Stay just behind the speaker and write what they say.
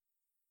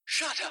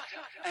Shut up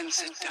and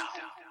sit down.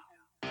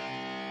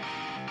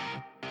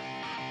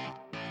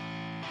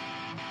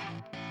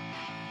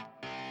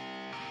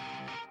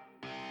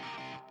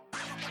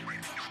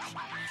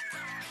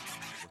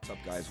 What's up,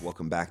 guys?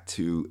 Welcome back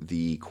to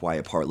the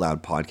Quiet Part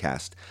Loud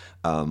podcast.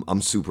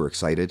 I'm super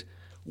excited.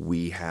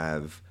 We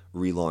have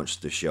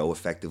relaunched the show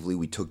effectively.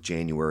 We took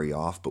January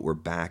off, but we're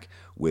back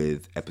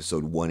with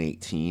episode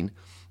 118.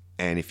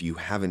 And if you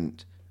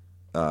haven't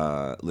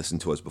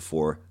listened to us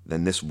before,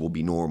 then this will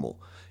be normal.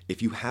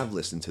 If you have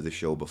listened to the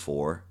show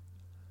before,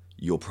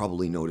 you'll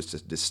probably notice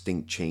a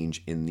distinct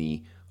change in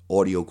the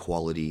audio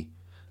quality,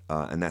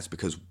 and that's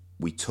because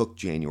we took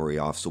January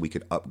off so we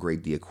could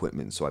upgrade the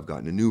equipment. So I've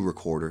gotten a new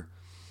recorder.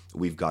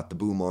 We've got the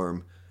boom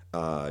arm,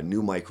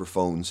 new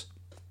microphones.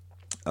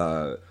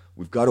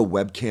 We've got a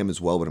webcam as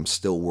well, but I'm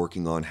still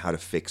working on how to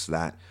fix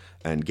that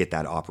and get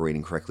that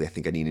operating correctly. I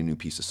think I need a new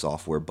piece of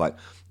software. But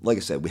like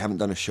I said, we haven't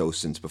done a show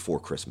since before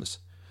Christmas.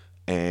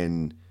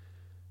 And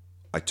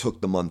I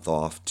took the month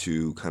off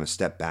to kind of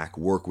step back.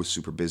 Work was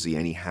super busy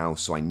anyhow,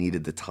 so I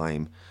needed the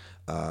time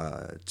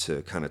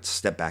to kind of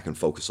step back and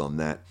focus on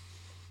that.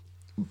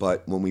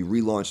 But when we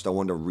relaunched, I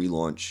wanted to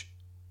relaunch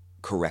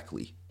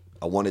correctly.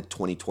 I wanted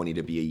 2020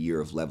 to be a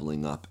year of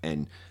leveling up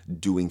and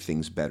doing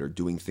things better,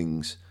 doing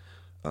things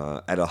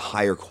at a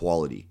higher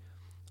quality,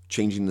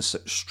 changing the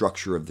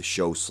structure of the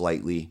show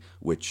slightly,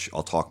 which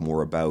I'll talk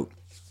more about,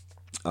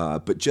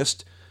 but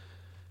just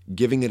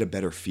giving it a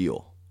better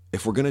feel.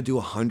 If we're going to do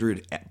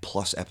 100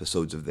 plus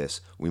episodes of this,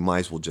 we might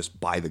as well just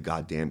buy the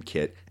goddamn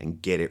kit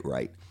and get it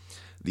right.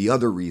 The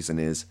other reason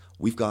is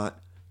we've got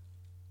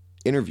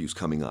interviews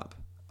coming up.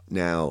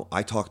 Now,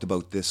 I talked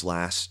about this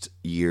last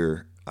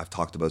year. I've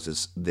talked about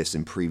this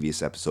in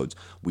previous episodes.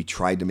 We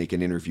tried to make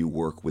an interview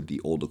work with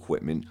the old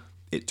equipment.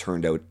 It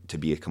turned out to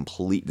be a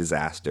complete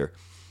disaster.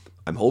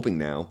 I'm hoping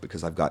now,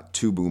 because I've got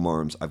two boom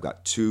arms, I've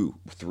got 2,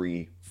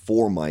 3,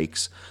 4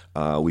 mics.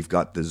 We've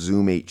got the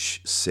Zoom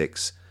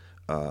H6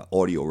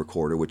 audio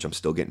recorder, which I'm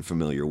still getting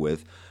familiar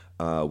with.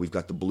 We've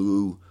got the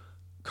Blue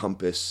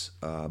Compass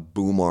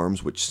boom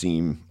arms, which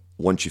seem,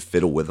 once you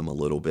fiddle with them a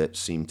little bit,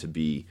 seem to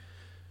be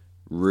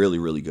really,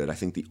 really good. I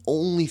think the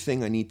only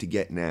thing I need to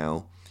get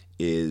now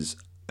is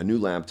a new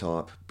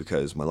laptop,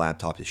 because my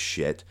laptop is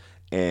shit,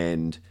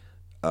 and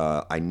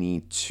I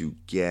need to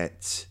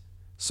get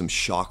some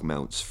shock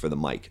mounts for the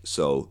mic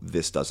so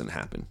this doesn't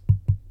happen,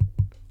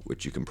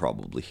 which you can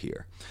probably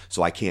hear.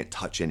 So I can't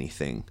touch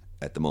anything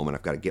at the moment.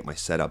 I've got to get my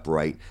setup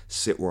right,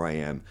 sit where I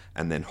am,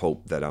 and then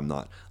hope that I'm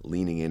not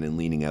leaning in and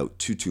leaning out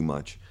too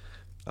much,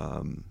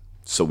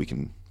 so we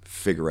can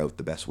figure out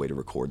the best way to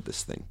record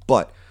this thing.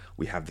 But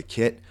we have the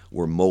kit,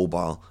 we're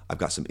mobile, I've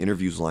got some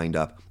interviews lined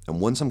up, and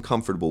once I'm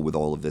comfortable with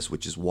all of this,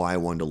 which is why I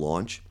wanted to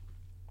launch,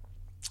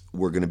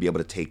 we're going to be able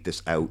to take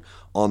this out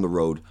on the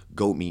road,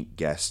 go meet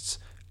guests.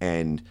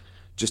 And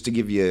just to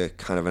give you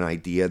kind of an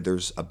idea,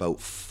 there's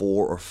about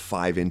 4 or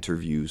 5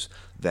 interviews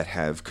that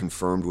have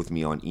confirmed with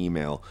me on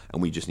email,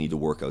 and we just need to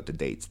work out the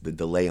dates. The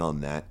delay on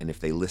that, and if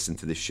they listen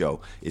to this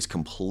show, is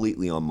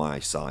completely on my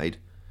side.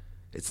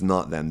 It's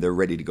not them. They're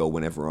ready to go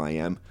whenever I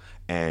am,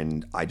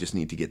 and I just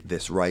need to get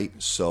this right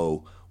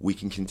so we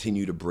can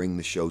continue to bring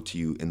the show to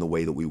you in the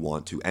way that we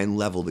want to and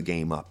level the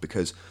game up,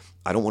 because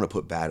I don't want to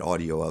put bad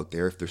audio out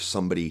there. If there's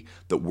somebody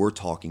that we're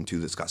talking to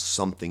that's got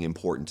something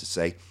important to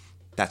say,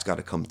 that's got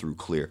to come through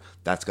clear.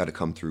 That's got to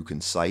come through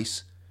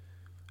concise.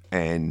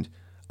 And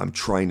I'm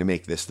trying to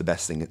make this the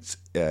best thing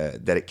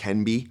that it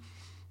can be,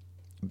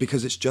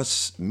 because it's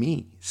just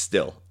me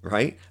still,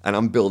 right? And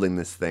I'm building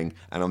this thing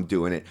and I'm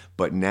doing it,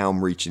 but now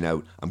I'm reaching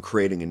out. I'm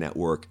creating a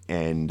network,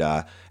 and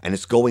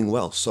it's going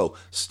well. So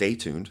stay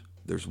tuned.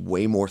 There's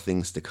way more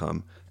things to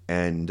come,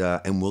 and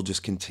we'll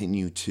just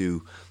continue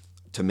to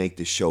make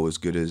this show as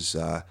good as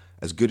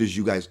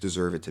you guys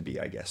deserve it to be,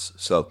 I guess.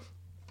 So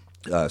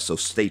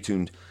stay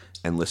tuned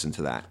and listen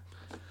to that.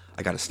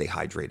 I got to stay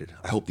hydrated.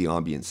 I hope the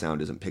ambient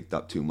sound isn't picked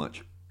up too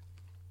much.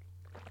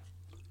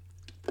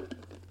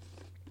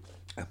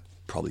 I'll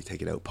probably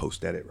take it out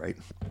post-edit, right?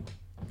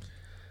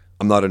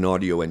 I'm not an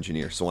audio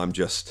engineer, so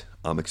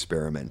I'm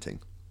experimenting.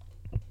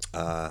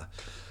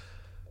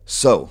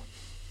 So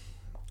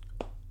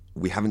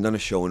we haven't done a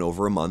show in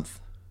over a month.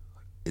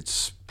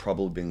 It's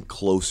probably been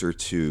closer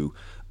to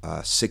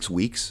 6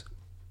 weeks.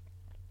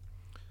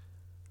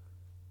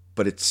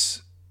 But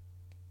it's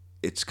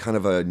kind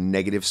of a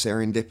negative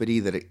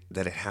serendipity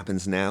that it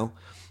happens now,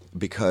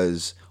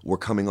 because we're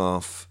coming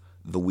off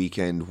the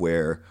weekend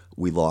where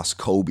we lost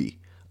Kobe.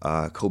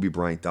 Kobe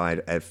Bryant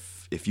died.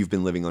 If you've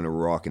been living on a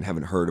rock and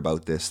haven't heard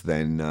about this,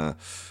 then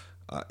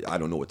I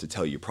don't know what to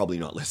tell you. Probably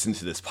not listen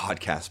to this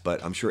podcast,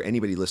 but I'm sure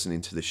anybody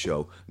listening to the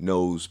show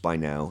knows by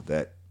now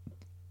that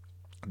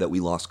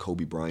we lost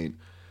Kobe Bryant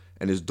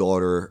and his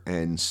daughter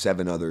and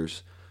 7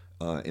 others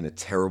in a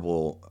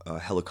terrible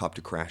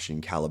helicopter crash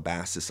in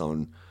Calabasas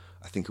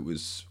I think it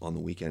was on the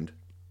weekend.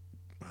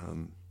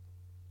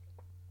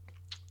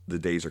 The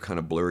days are kind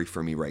of blurry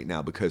for me right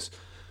now because,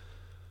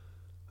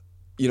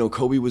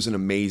 Kobe was an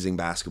amazing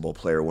basketball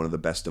player, one of the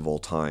best of all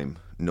time,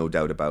 no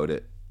doubt about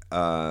it.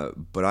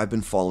 But I've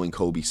been following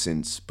Kobe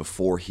since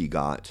before he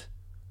got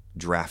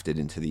drafted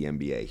into the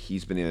NBA.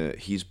 He's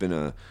been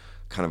a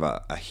kind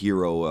of a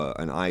hero,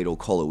 an idol,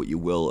 call it what you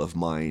will, of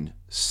mine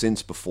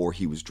since before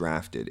he was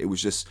drafted. It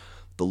was just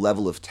the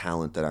level of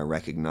talent that I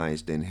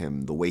recognized in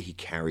him, the way he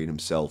carried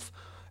himself,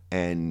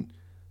 and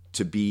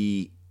to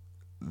be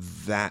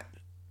that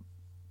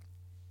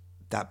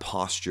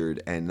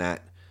postured and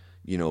that,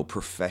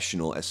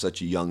 professional at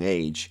such a young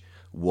age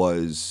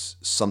was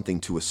something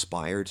to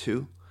aspire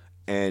to.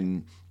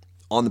 And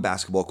on the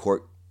basketball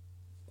court,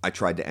 I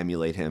tried to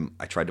emulate him.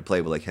 I tried to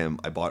play like him.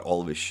 I bought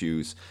all of his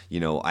shoes.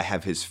 I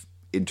have his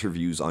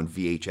interviews on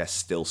VHS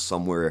still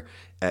somewhere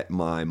at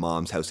my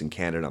mom's house in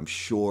Canada, I'm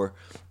sure.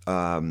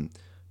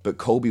 But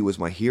Kobe was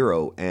my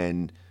hero,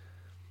 and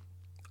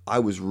I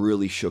was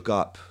really shook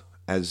up,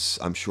 as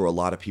I'm sure a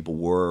lot of people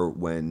were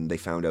when they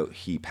found out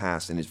he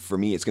passed. And for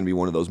me, it's going to be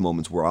one of those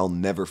moments where I'll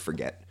never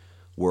forget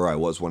where I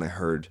was when I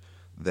heard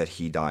that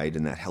he died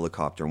in that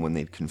helicopter and when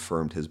they'd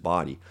confirmed his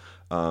body.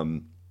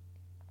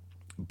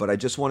 But I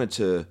just wanted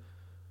to,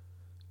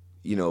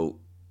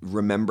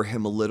 remember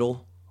him a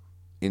little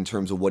in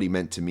terms of what he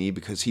meant to me,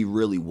 because he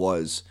really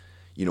was,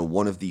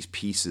 one of these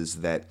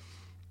pieces that,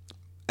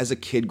 as a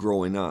kid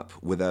growing up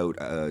without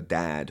a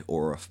dad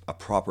or a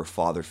proper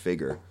father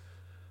figure,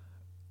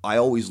 I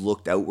always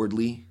looked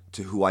outwardly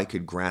to who I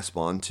could grasp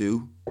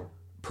onto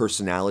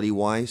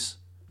personality-wise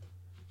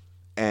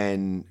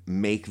and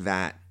make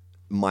that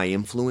my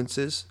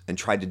influences, and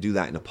tried to do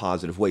that in a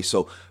positive way.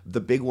 So the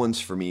big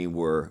ones for me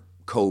were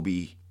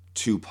Kobe,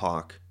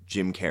 Tupac,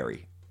 Jim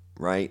Carrey,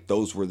 right?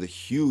 Those were the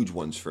huge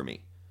ones for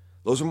me.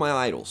 Those were my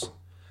idols.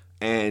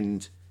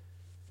 And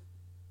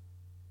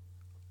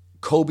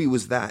Kobe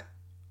was that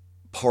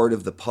part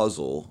of the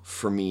puzzle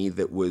for me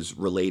that was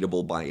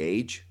relatable by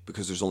age,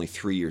 because there's only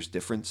 3 years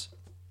difference.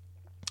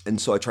 And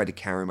so I tried to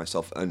carry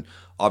myself, and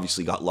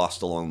obviously got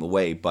lost along the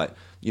way. But,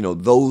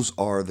 those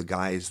are the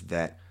guys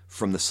that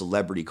from the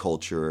celebrity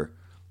culture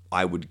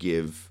I would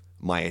give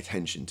my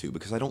attention to,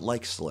 because I don't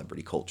like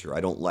celebrity culture.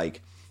 I don't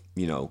like,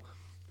 the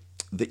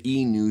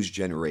e-news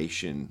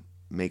generation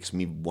makes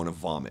me want to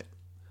vomit.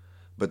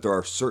 But there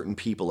are certain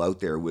people out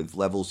there with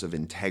levels of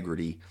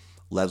integrity,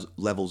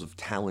 levels of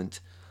talent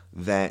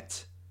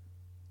that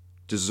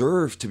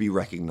deserve to be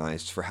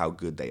recognized for how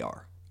good they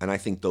are. And I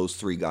think those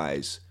three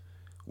guys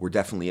were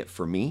definitely it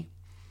for me.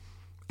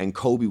 And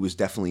Kobe was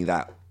definitely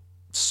that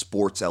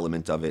sports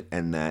element of it,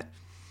 and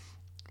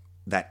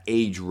that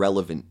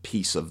age-relevant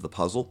piece of the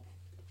puzzle.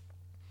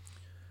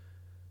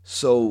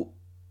 So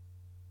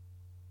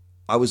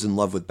I was in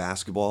love with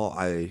basketball.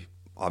 I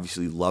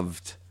obviously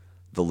loved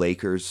the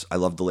Lakers. I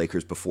loved the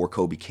Lakers before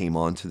Kobe came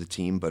onto the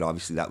team, but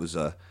obviously that was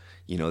a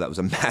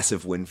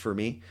massive win for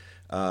me.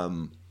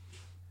 And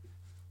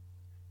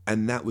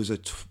that was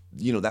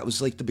that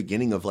was like the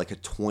beginning of like a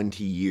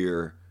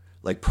 20-year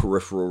like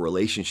peripheral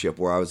relationship,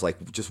 where I was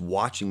like just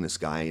watching this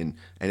guy and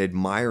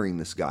admiring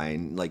this guy,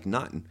 and like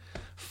not in a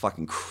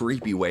fucking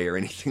creepy way or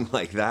anything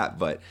like that,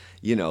 but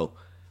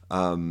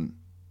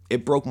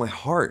it broke my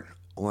heart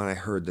when I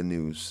heard the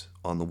news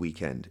on the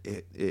weekend.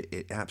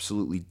 It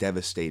absolutely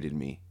devastated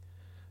me,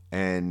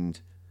 and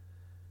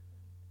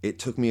it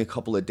took me a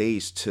couple of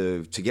days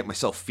to get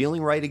myself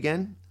feeling right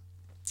again,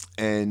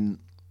 and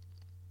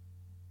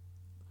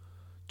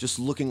just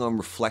looking on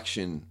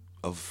reflection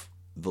of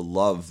the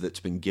love that's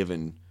been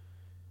given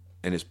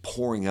and is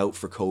pouring out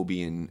for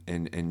Kobe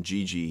and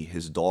Gigi,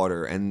 his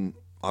daughter, and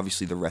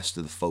obviously the rest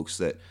of the folks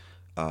that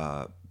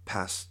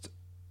passed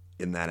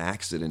in that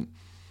accident.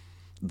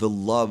 The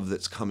love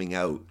that's coming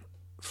out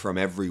from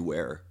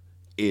everywhere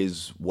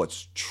is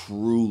what's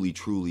truly,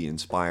 truly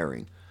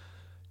inspiring.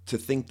 To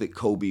think that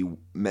Kobe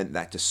meant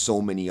that to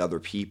so many other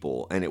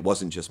people, and it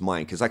wasn't just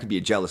mine, because I could be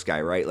a jealous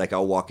guy, right? Like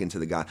I'll walk into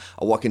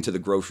the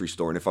grocery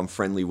store, and if I'm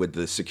friendly with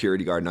the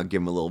security guard and I'll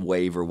give him a little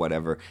wave or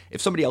whatever,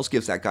 if somebody else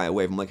gives that guy a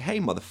wave, I'm like, hey,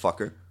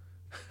 motherfucker,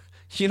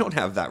 you don't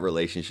have that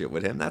relationship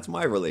with him. That's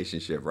my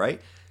relationship,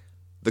 right?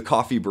 The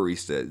coffee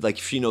barista, like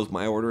if she knows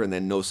my order and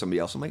then knows somebody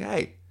else, I'm like,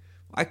 hey,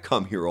 I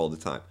come here all the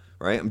time,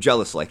 right? I'm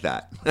jealous like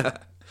that.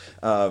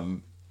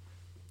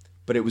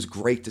 But it was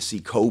great to see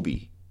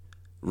Kobe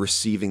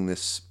receiving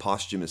this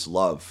posthumous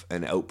love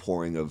and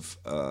outpouring of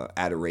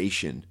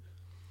adoration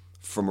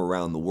from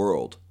around the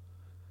world.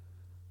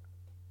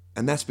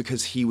 And that's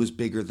because he was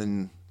bigger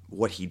than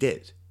what he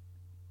did.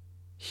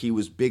 He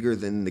was bigger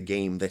than the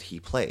game that he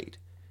played.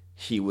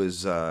 He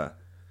was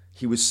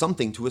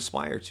something to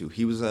aspire to.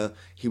 He was a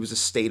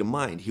state of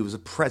mind. He was a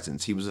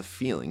presence. He was a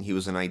feeling. He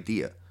was an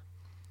idea.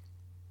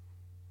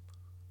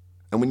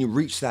 And when you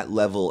reach that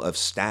level of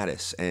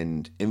status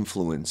and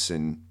influence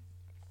and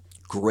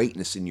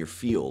greatness in your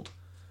field,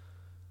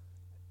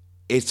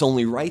 it's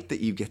only right that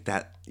you get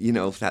that,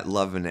 that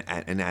love and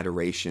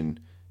adoration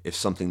if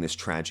something this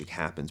tragic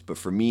happens. But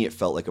for me, it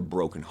felt like a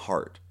broken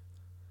heart,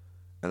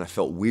 and I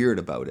felt weird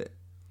about it.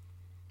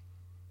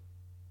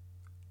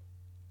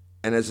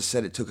 And as I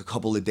said, it took a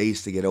couple of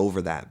days to get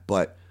over that,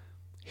 but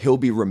he'll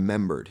be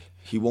remembered.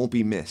 He won't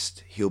be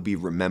missed. He'll be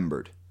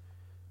remembered.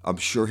 I'm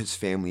sure his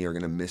family are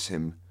going to miss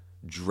him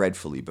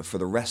dreadfully, but for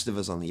the rest of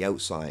us on the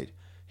outside,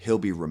 he'll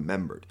be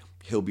remembered.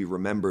 He'll be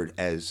remembered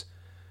as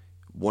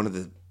one of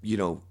the,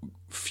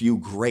 few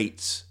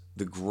greats,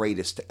 the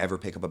greatest to ever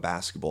pick up a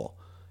basketball.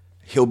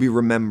 He'll be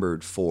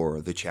remembered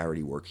for the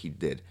charity work he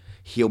did.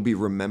 He'll be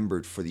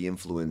remembered for the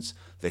influence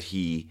that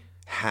he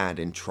had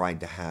and tried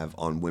to have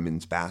on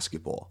women's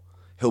basketball.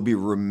 He'll be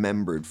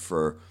remembered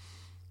for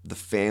the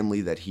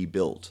family that he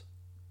built.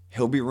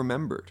 He'll be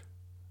remembered.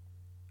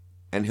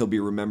 And he'll be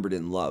remembered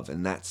in love.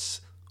 And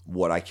that's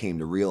what I came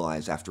to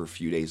realize after a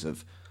few days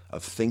of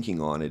thinking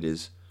on it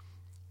is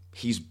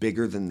he's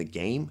bigger than the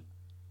game.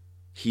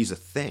 He's a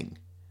thing.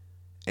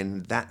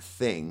 And that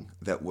thing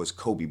that was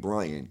Kobe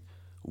Bryant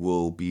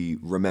will be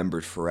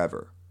remembered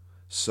forever.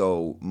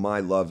 So my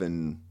love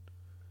and,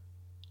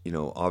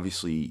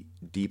 obviously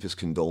deepest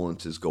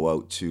condolences go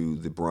out to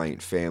the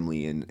Bryant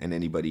family and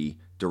anybody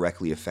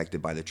directly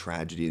affected by the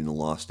tragedy and the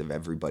loss of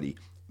everybody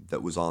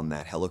that was on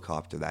that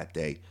helicopter that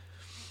day.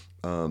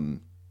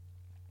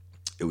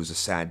 It was a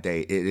sad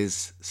day. It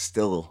is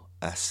still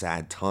a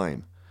sad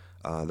time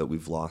that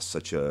we've lost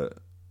such a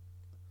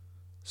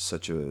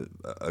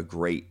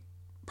great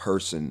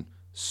person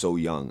so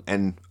young,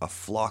 and a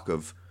flock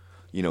of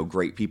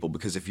great people.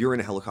 Because if you're in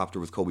a helicopter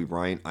with Kobe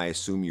Bryant, I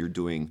assume you're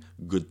doing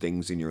good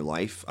things in your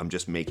life. I'm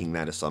just making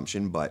that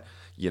assumption, but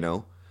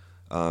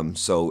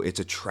so it's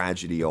a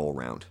tragedy all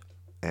around.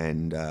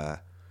 And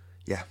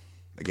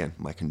again,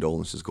 my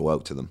condolences go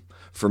out to them.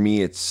 For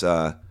me, it's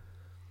a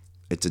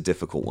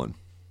difficult one.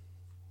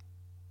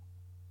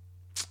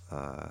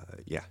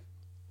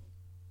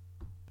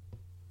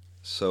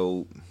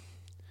 So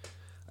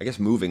I guess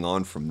moving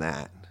on from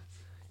that,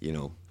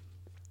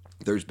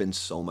 there's been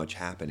so much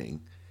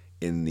happening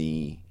in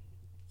the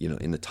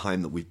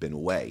time that we've been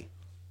away.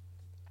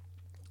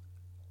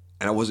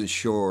 And I wasn't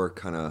sure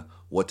kind of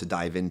what to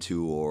dive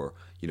into or,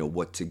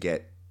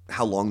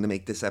 how long to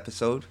make this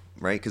episode,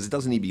 right? Because it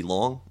doesn't need to be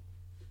long.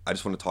 I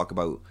just want to talk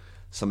about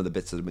some of the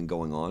bits that have been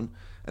going on.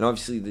 And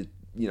obviously,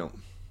 I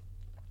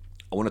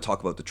want to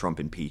talk about the Trump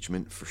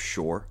impeachment for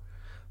sure.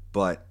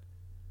 But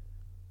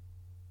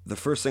the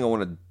first thing I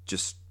want to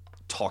just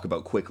talk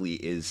about quickly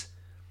is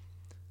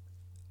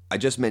I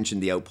just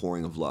mentioned the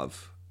outpouring of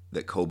love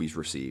that Kobe's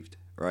received,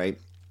 right?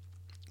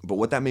 But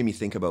what that made me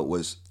think about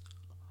was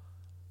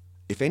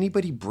if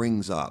anybody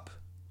brings up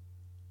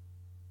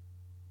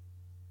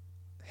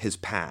his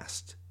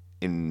past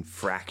in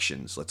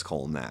fractions, let's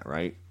call him that,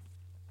 right?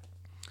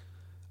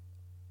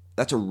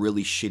 That's a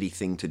really shitty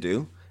thing to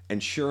do.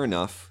 And sure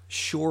enough,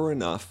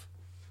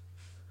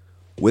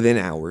 within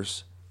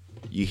hours,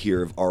 you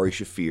hear of Ari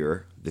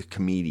Shaffir, the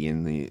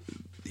comedian,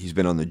 he's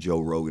been on the Joe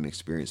Rogan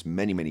Experience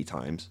many, many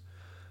times,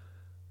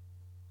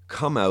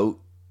 come out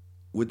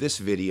with this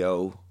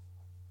video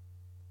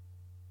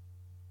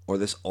or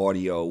this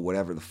audio,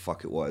 whatever the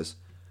fuck it was,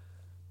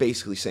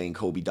 basically saying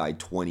Kobe died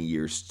 20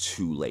 years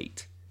too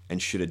late and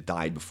should have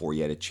died before he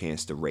had a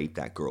chance to rape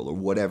that girl, or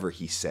whatever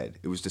he said.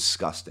 It was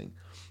disgusting.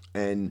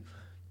 And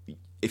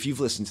if you've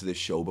listened to this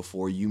show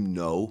before, you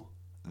know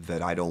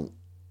that I don't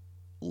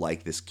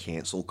like this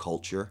cancel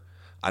culture.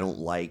 I don't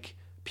like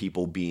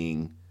people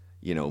being,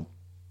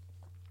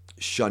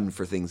 shunned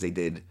for things they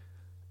did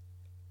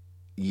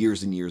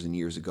years and years and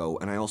years ago.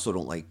 And I also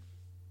don't like,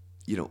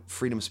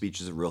 freedom of speech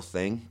is a real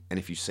thing. And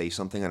if you say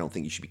something, I don't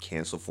think you should be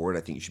canceled for it.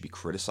 I think you should be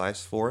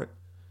criticized for it.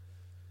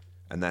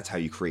 And that's how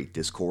you create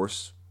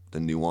discourse, the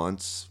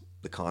nuance,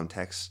 the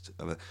context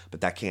of it.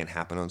 But that can't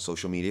happen on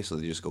social media, so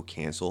they just go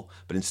cancel.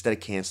 But instead of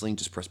canceling,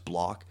 just press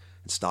block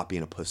and stop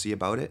being a pussy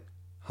about it.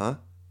 Huh?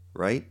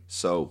 Right?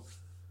 So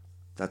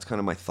that's kind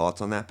of my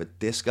thoughts on that. But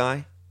this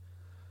guy,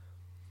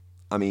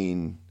 I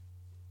mean,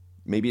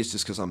 maybe it's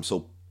just because I'm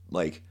so,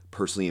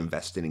 personally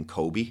invested in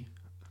Kobe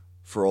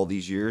for all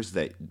these years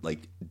that,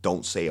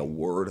 don't say a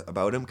word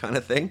about him kind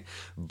of thing.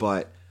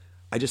 But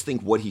I just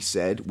think what he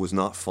said was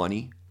not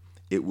funny.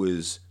 It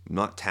was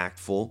not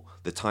tactful.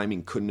 The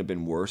timing couldn't have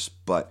been worse.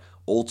 But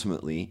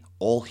ultimately,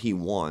 all he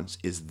wants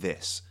is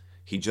this.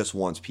 He just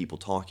wants people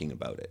talking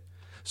about it.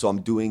 So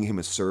I'm doing him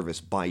a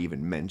service by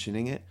even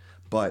mentioning it.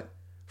 But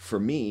for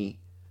me,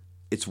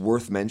 it's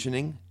worth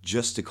mentioning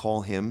just to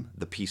call him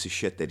the piece of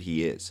shit that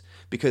he is.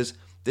 Because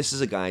this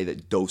is a guy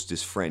that dosed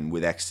his friend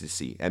with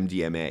ecstasy,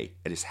 MDMA,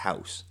 at his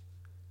house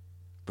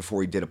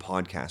before he did a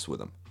podcast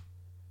with him.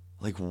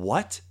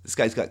 What? This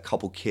guy's got a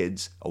couple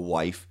kids, a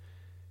wife,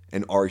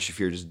 and Ari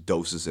Shaffir just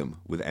doses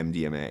him with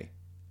MDMA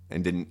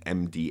and didn't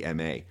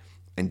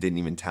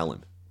even tell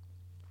him.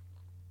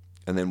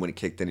 And then when it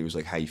kicked in, he was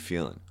like, "How you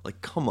feeling?"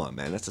 Come on,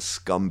 man. That's a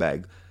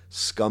scumbag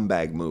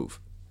move.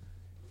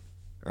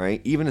 All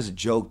right? Even as a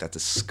joke, that's a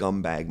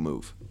scumbag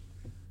move.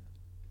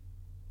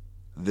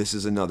 This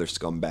is another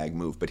scumbag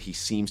move, but he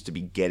seems to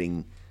be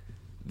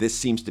this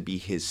seems to be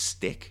his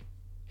shtick.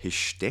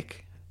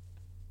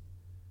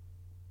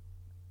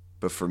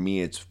 But for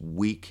me, it's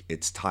weak,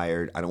 it's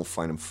tired. I don't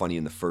find him funny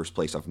in the first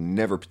place. I've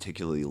never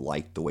particularly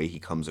liked the way he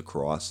comes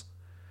across.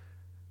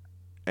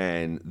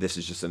 And this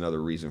is just another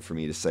reason for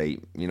me to say,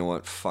 you know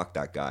what, fuck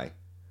that guy.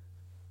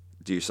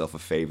 Do yourself a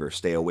favor.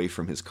 Stay away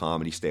from his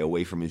comedy. Stay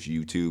away from his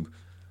YouTube.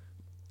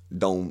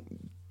 Don't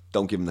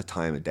give him the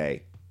time of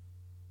day.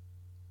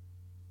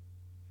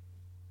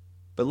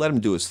 But let him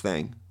do his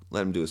thing.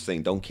 Let him do his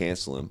thing. Don't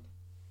cancel him.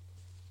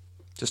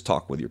 Just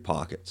talk with your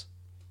pockets.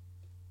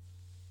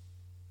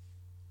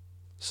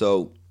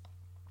 So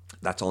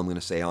that's all I'm going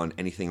to say on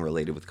anything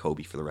related with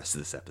Kobe for the rest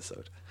of this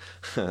episode.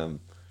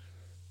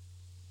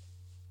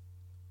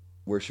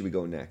 Where should we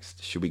go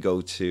next? Should we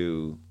go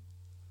to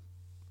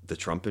the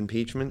Trump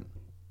impeachment?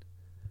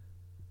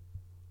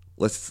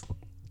 Let's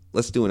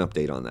do an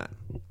update on that.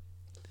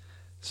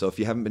 So if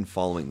you haven't been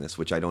following this,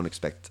 which I don't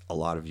expect a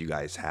lot of you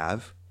guys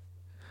have,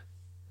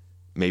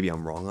 maybe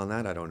I'm wrong on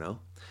that, I don't know,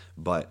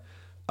 but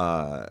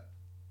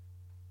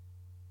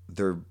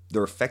they're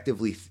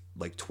effectively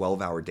like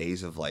 12-hour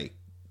days of like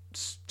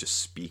just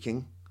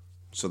speaking.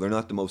 So they're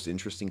not the most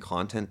interesting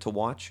content to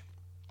watch.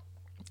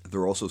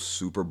 They're also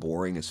super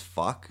boring as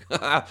fuck.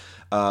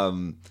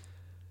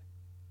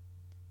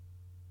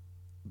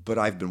 But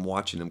I've been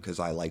watching them because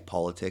I like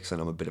politics and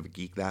I'm a bit of a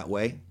geek that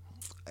way.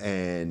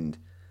 And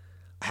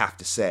I have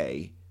to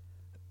say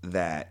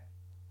that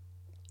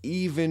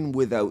even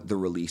without the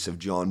release of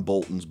John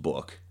Bolton's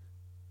book,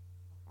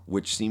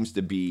 which seems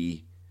to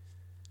be,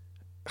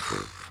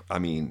 I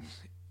mean,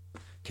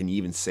 can you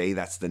even say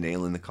that's the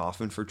nail in the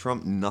coffin for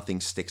Trump? Nothing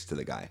sticks to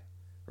the guy,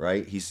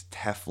 right? He's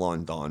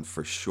Teflon Don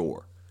for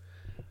sure.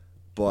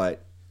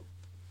 But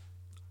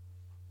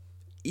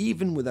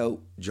even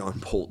without John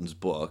Bolton's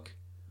book,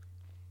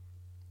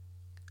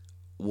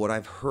 what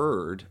I've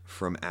heard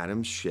from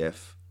Adam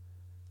Schiff,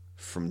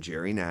 from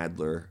Jerry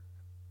Nadler,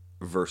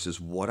 versus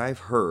what I've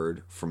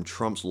heard from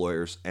Trump's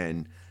lawyers,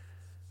 and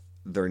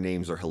their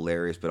names are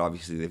hilarious, but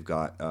obviously they've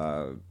got,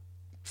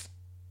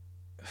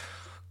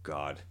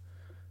 God,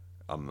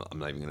 I'm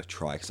not even going to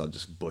try because I'll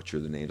just butcher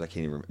the names. I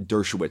can't even remember.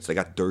 Dershowitz. They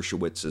got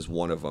Dershowitz as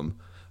one of them.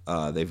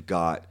 They've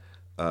got,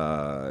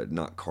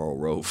 not Karl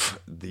Rove,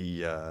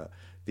 the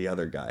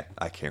other guy.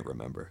 I can't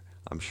remember.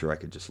 I'm sure I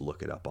could just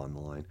look it up on the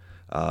line.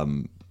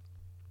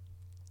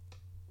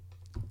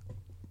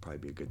 Probably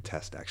be a good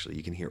test, actually.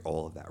 You can hear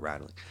all of that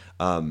rattling.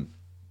 But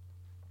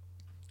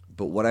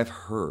what I've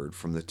heard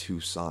from the two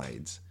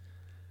sides,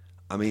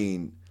 I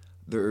mean,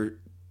 there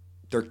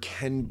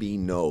can be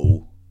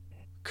no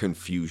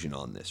confusion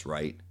on this,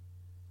 right?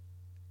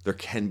 There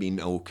can be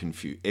no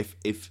confusion.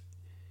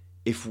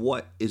 If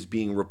what is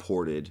being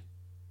reported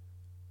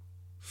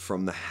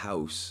from the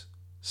House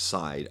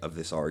side of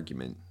this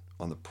argument,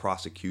 on the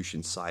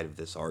prosecution side of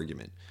this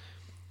argument,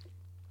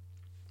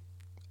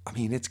 I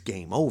mean, it's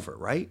game over,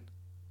 right?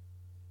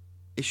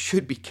 It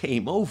should be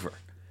game over.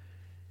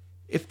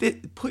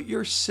 Put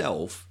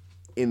yourself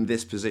in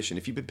this position.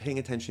 If you've been paying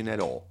attention at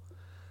all,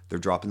 they're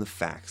dropping the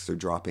facts, they're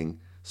dropping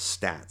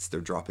stats,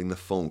 they're dropping the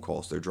phone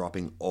calls, they're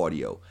dropping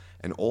audio,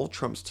 and all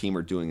Trump's team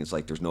are doing is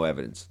like, there's no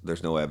evidence,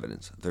 there's no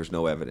evidence, there's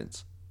no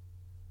evidence.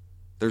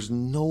 There's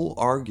no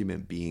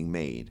argument being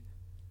made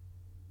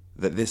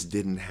that this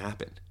didn't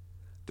happen.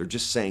 They're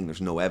just saying there's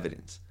no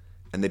evidence,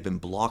 and they've been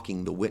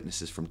blocking the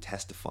witnesses from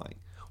testifying,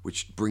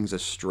 which brings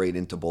us straight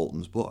into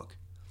Bolton's book.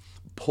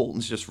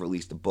 Bolton's just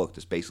released a book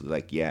that's basically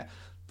like, yeah,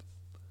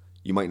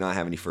 you might not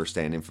have any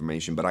first-hand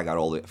information, but I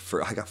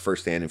got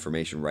first-hand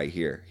information right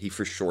here. He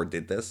for sure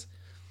did this.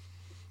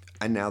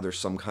 And now there's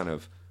some kind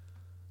of,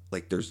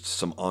 like, there's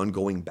some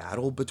ongoing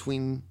battle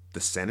between the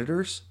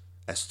senators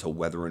as to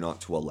whether or not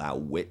to allow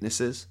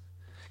witnesses.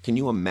 Can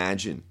you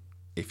imagine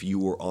if you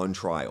were on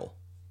trial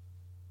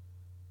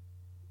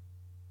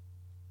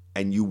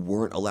and you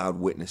weren't allowed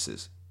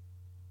witnesses?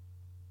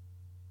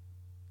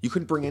 You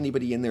couldn't bring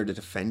anybody in there to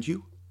defend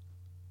you?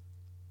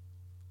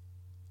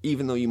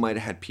 Even though you might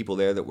have had people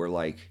there that were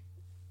like,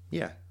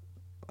 yeah,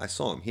 I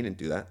saw him. He didn't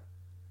do that.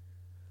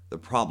 The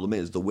problem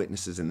is the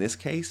witnesses in this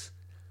case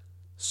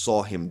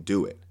saw him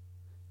do it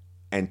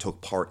and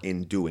took part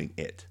in doing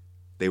it.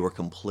 They were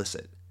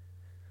complicit.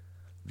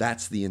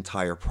 That's the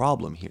entire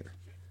problem here.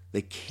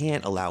 They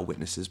can't allow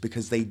witnesses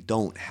because they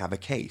don't have a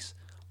case.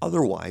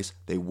 Otherwise,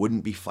 they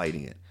wouldn't be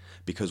fighting it.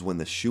 Because when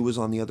the shoe was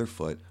on the other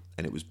foot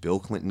and it was Bill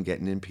Clinton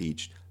getting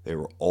impeached, they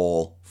were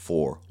all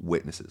for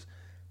witnesses.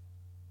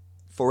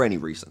 For any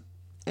reason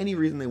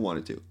they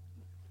wanted to.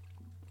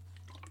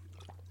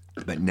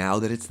 But now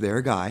that it's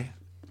their guy,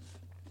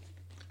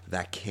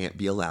 that can't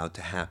be allowed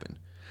to happen.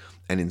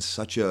 And in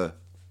such a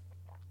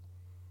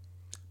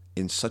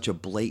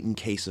blatant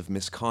case of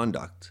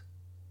misconduct,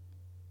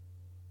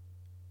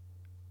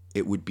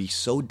 it would be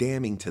so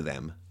damning to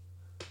them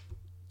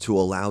to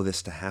allow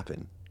this to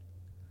happen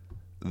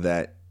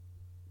that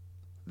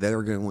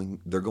they're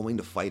going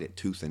to fight it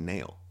tooth and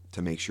nail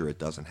to make sure it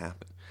doesn't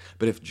happen.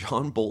 But if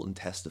John Bolton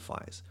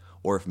testifies,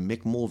 or if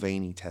Mick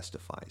Mulvaney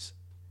testifies,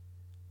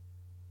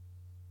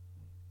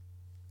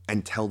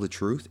 and tell the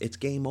truth, it's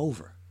game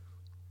over.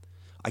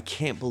 I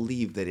can't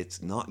believe that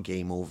it's not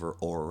game over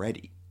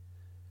already.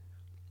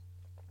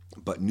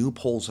 But new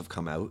polls have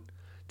come out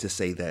to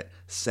say that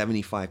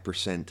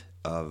 75%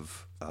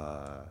 of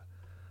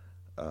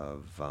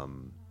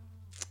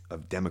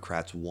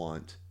Democrats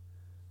want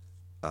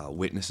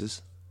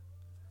witnesses.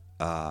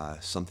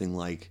 Something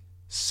like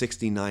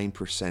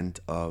 69%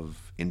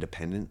 of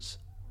independents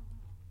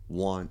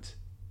want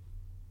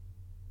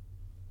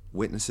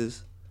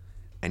witnesses,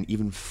 and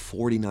even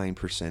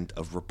 49%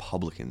 of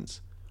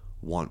Republicans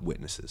want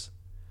witnesses.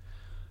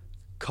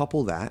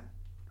 Couple that,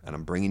 and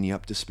I'm bringing you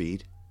up to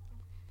speed,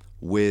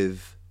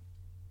 with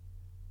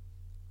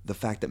the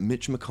fact that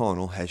Mitch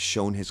McConnell has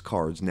shown his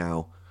cards.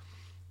 Now,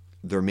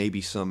 there may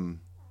be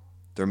some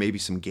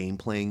game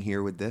playing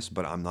here with this,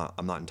 but I'm not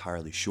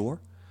entirely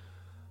sure.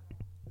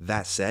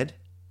 That said,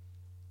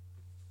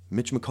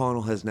 Mitch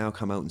McConnell has now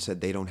come out and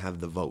said they don't have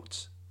the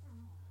votes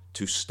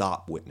to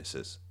stop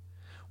witnesses,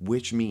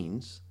 which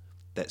means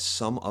that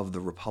some of the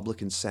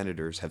Republican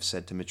senators have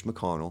said to Mitch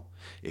McConnell,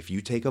 if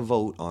you take a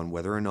vote on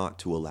whether or not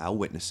to allow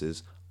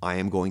witnesses, I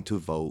am going to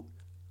vote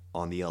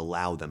on the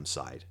allow them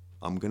side.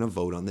 I'm going to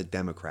vote on the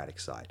Democratic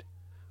side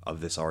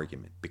of this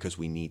argument because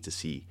we need to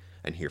see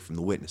and hear from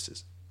the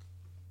witnesses.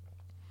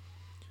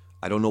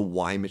 I don't know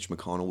why Mitch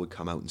McConnell would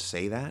come out and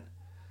say that.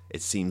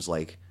 It seems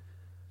like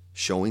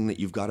showing that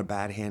you've got a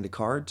bad hand of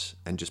cards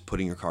and just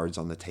putting your cards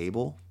on the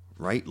table,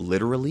 right?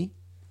 Literally.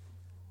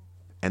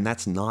 And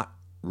that's not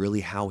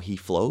really how he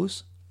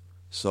flows.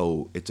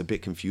 So it's a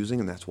bit confusing,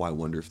 and that's why I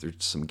wonder if there's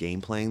some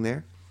game playing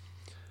there.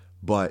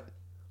 But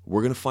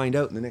we're going to find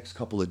out in the next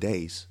couple of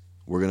days.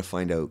 We're going to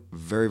find out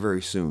very,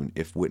 very soon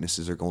if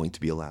witnesses are going to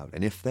be allowed.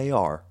 And if they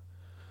are,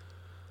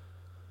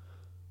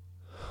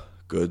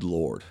 good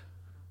Lord,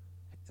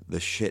 the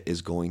shit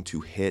is going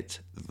to hit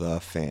the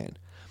fan.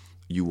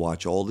 You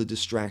watch all the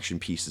distraction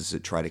pieces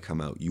that try to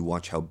come out. You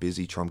watch how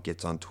busy Trump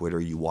gets on Twitter.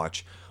 You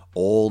watch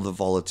all the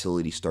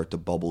volatility start to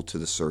bubble to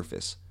the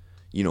surface.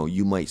 You know,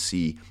 you might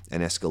see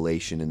an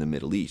escalation in the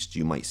Middle East.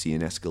 You might see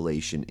an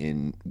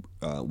escalation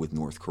with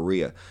North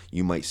Korea.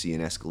 You might see an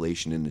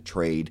escalation in the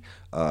trade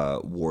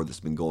war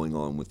that's been going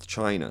on with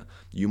China.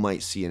 You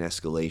might see an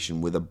escalation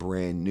with a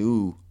brand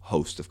new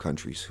host of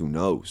countries. Who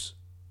knows?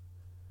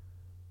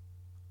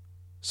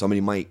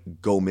 Somebody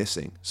might go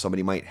missing.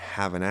 Somebody might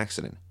have an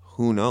accident.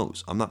 Who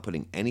knows? I'm not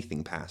putting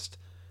anything past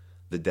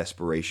the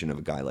desperation of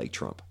a guy like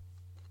Trump.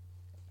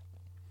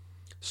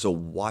 So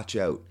watch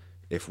out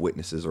if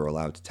witnesses are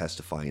allowed to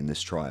testify in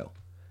this trial.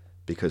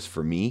 Because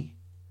for me,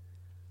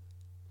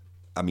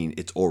 I mean,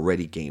 it's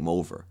already game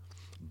over.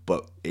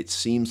 But it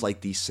seems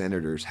like these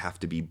senators have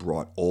to be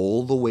brought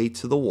all the way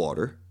to the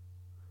water.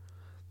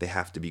 They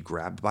have to be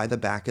grabbed by the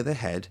back of the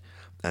head,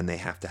 and they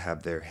have to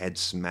have their head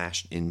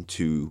smashed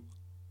into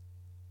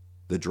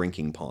the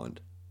drinking pond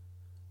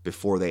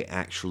before they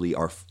actually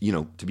are,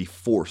 to be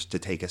forced to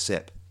take a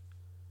sip.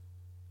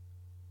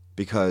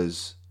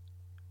 Because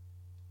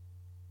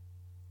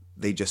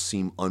they just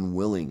seem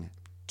unwilling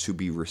to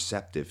be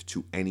receptive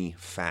to any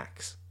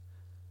facts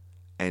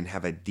and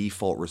have a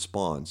default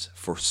response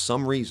for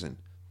some reason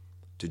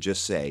to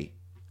just say,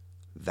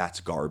 that's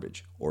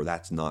garbage, or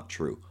that's not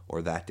true,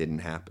 or that didn't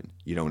happen.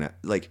 You don't have,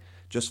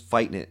 just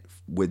fighting it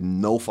with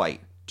no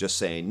fight, just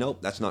saying, nope,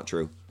 that's not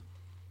true.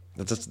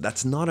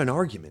 That's not an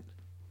argument.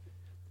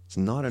 It's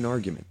not an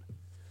argument.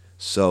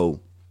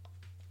 So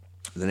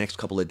the next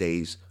couple of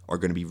days are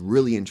going to be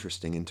really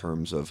interesting in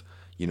terms of,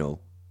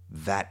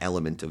 that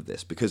element of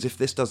this. Because if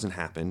this doesn't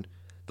happen,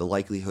 the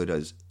likelihood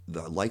is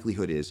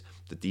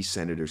that these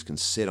senators can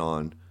sit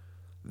on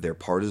their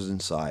partisan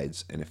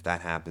sides, and if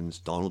that happens,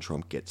 Donald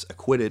Trump gets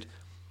acquitted,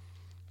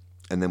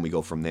 and then we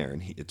go from there,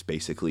 and it's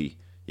basically,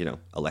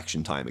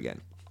 election time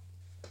again.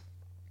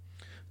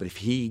 But if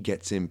he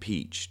gets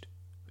impeached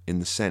in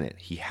the Senate,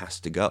 he has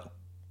to go.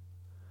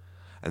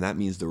 And that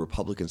means the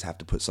Republicans have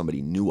to put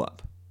somebody new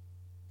up.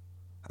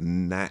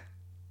 And that,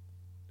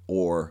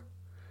 or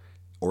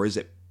is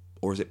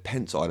it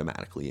Pence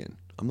automatically in?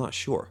 I'm not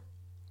sure.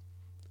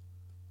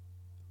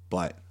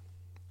 But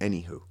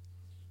anywho,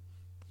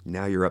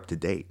 now you're up to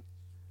date.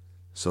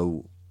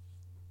 So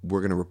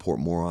we're going to report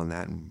more on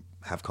that and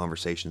have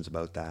conversations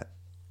about that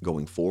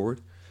going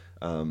forward.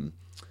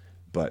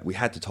 But we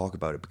had to talk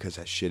about it because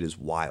that shit is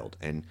wild.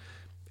 And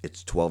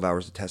it's 12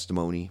 hours of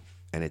testimony,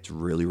 and it's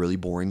really, really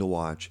boring to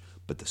watch.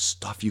 But the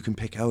stuff you can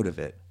pick out of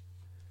it,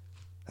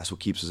 that's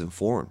what keeps us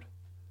informed,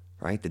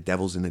 right? The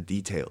devil's in the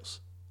details.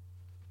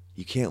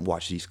 You can't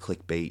watch these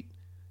clickbait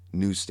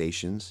news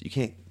stations. You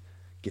can't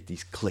get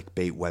these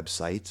clickbait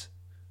websites,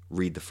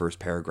 read the first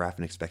paragraph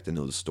and expect to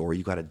know the story.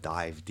 You got to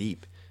dive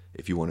deep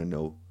if you want to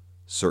know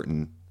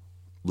certain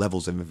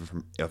levels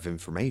of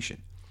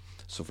information.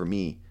 So for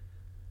me,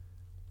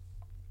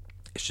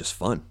 it's just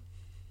fun.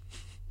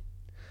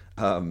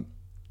 Now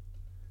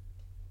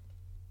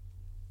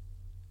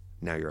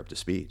you're up to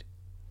speed.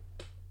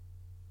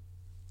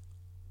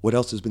 What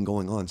else has been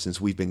going on since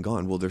we've been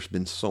gone? Well, there's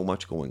been so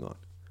much going on.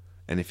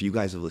 And if you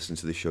guys have listened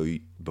to the show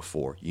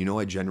before,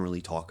 I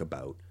generally talk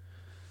about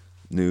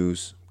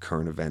news,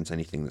 current events,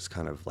 anything that's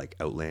kind of like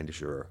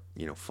outlandish or,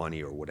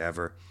 funny or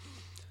whatever.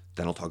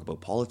 Then I'll talk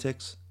about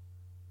politics,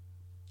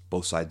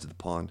 both sides of the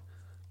pond,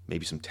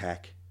 maybe some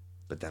tech,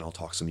 but then I'll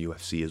talk some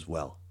UFC as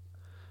well.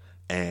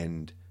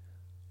 And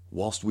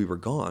whilst we were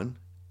gone,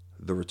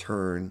 the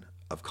return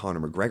of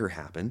Conor McGregor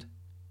happened.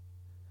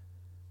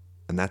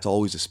 And that's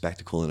always a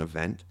spectacle and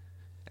event.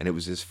 And it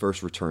was his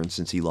first return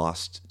since he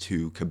lost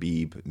to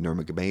Khabib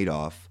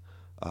Nurmagomedov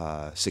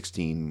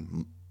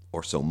 16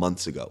 or so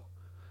months ago.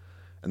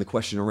 And the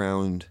question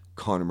around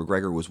Conor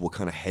McGregor was, what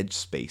kind of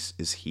headspace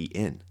is he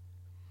in?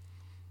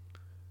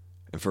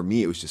 And for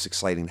me, it was just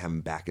exciting to have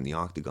him back in the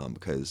octagon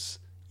because,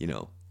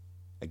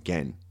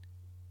 again,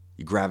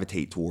 you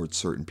gravitate towards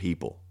certain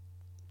people.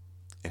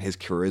 And his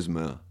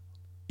charisma,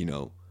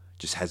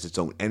 just has its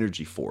own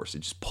energy force. It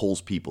just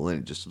pulls people in.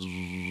 It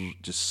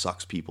just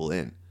sucks people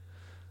in.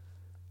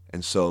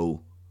 And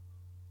so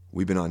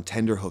we've been on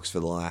tenterhooks for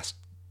the last,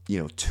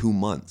 2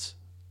 months.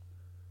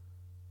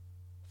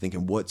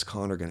 Thinking, what's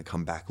Conor going to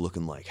come back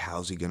looking like?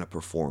 How's he going to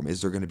perform?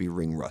 Is there going to be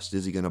ring rust?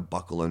 Is he going to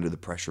buckle under the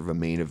pressure of a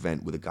main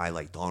event with a guy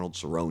like Donald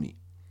Cerrone?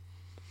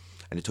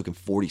 And it took him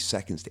 40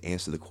 seconds to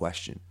answer the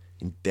question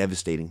in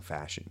devastating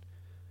fashion.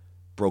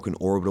 Broken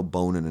orbital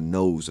bone in the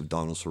nose of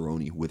Donald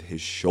Cerrone with his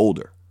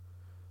shoulder.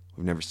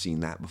 We've never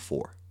seen that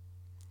before.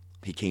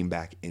 He came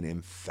back in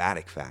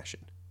emphatic fashion.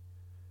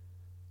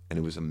 And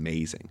it was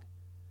amazing.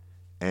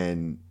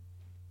 And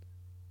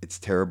it's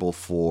terrible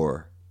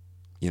for,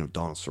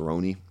 Donald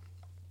Cerrone,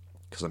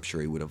 because I'm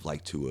sure he would have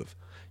liked to have,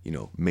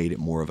 made it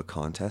more of a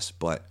contest.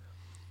 But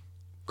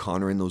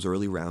Conor in those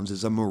early rounds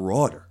is a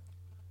marauder.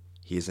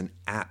 He is an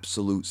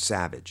absolute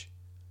savage.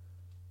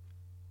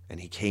 And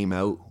he came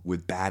out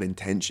with bad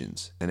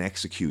intentions and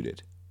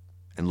executed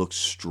and looked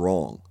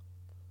strong.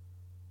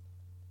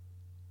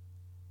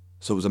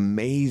 So it was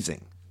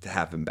amazing to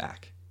have him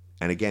back.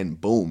 And again,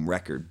 boom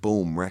record,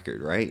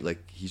 right?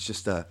 Like he's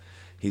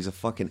a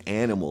fucking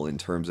animal in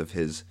terms of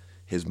his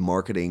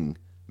marketing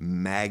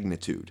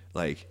magnitude.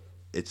 Like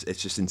it's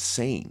just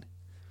insane.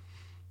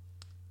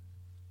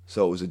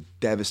 So it was a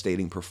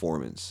devastating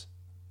performance,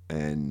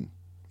 and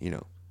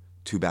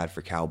too bad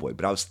for Cowboy.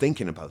 But I was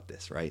thinking about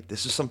this, right?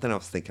 This is something I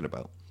was thinking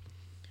about.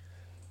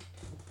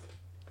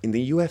 In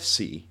the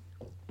UFC,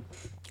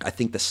 I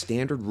think the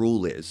standard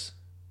rule is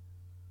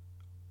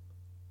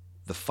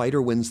the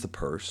fighter wins the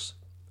purse,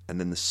 and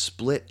then the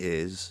split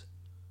is,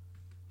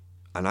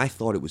 and I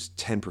thought it was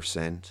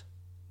 10%,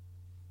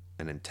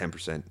 and then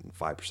 10% and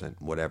 5%,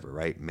 whatever,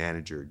 right?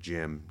 Manager,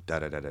 gym,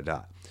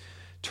 da-da-da-da-da.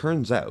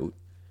 Turns out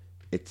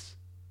it's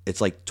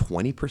like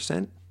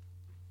 20%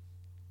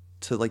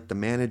 to like the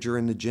manager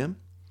and the gym.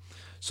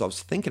 So I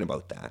was thinking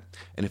about that.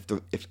 And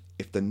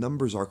if the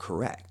numbers are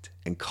correct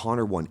and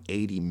Conor won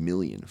 $80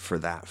 million for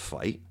that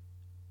fight,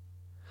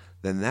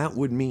 then that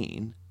would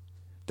mean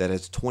that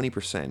it's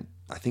 20%.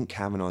 I think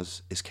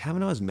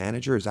Kavanagh's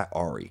manager, is that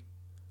Ari?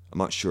 I'm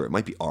not sure. It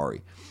might be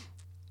Ari.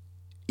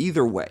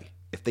 Either way,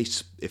 if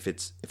it's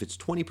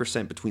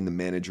 20% between the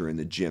manager and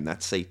the gym,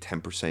 that's say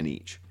 10%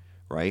 each,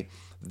 right?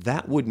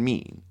 That would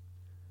mean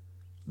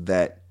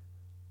that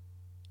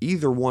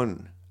either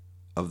one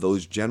of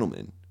those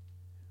gentlemen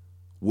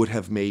would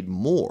have made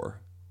more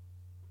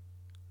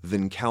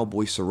than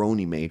Cowboy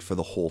Cerrone made for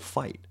the whole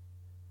fight.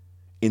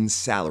 In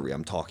salary,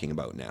 I'm talking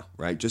about now,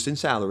 right? Just in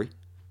salary.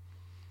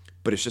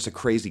 But it's just a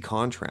crazy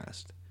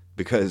contrast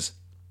because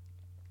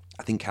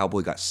I think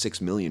Cowboy got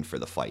 $6 million for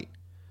the fight.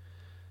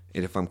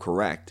 And if I'm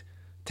correct,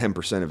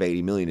 10% of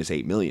 $80 million is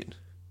 $8 million.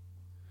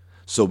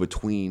 So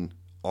between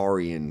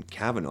Ari and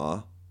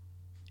Kavanagh,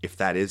 if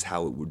that is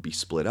how it would be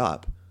split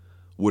up,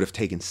 would have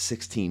taken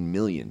 $16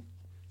 million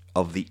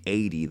of the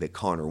 80 that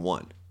Conor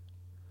won.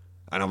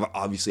 And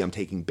obviously I'm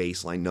taking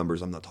baseline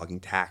numbers. I'm not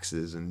talking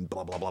taxes and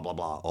blah, blah, blah, blah,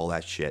 blah, all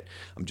that shit.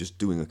 I'm just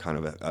doing a kind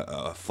of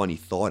a funny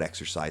thought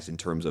exercise in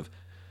terms of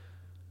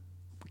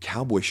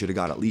Cowboy should have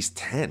got at least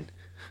 10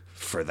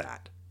 for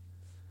that.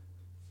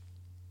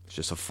 It's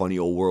just a funny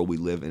old world we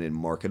live in, and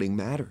marketing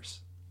matters,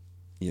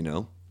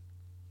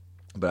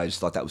 But I just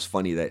thought that was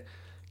funny that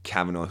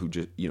Kavanagh, who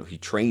just, he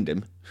trained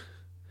him,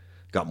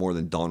 got more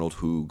than Donald,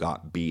 who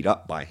got beat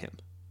up by him.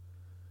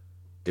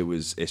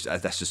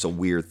 That's just a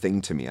weird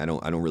thing to me. I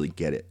don't really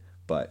get it,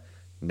 but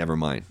never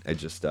mind.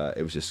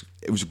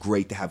 It was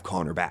great to have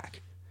Conor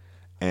back,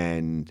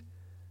 and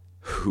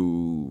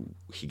who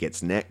he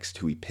gets next,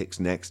 who he picks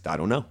next, I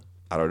don't know.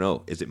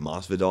 Is it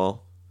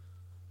Masvidal?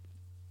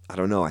 I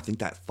don't know. I think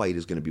that fight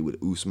is going to be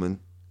with Usman.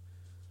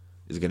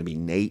 Is it going to be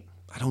Nate?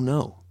 I don't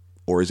know.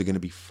 Or is it going to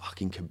be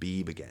fucking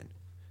Khabib again?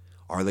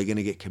 Are they going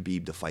to get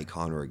Khabib to fight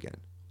Conor again?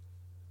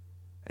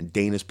 And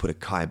Dana's put a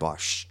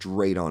kibosh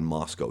straight on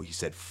Moscow. He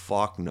said,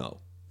 fuck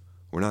no.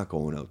 We're not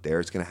going out there.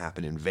 It's going to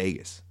happen in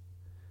Vegas.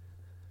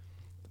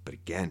 But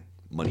again,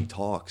 money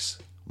talks.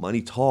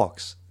 Money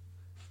talks.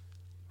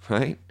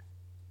 Right?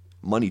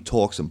 Money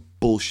talks and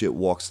bullshit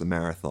walks the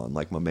marathon,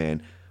 like my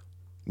man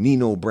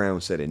Nino Brown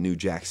said in New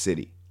Jack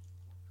City.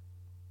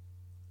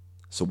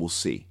 So we'll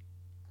see.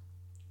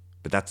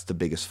 But that's the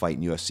biggest fight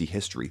in UFC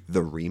history.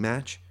 The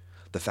rematch.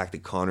 The fact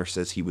that Conor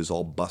says he was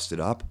all busted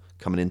up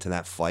coming into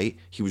that fight.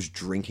 He was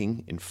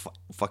drinking in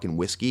fucking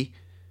whiskey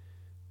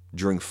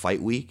during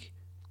fight week.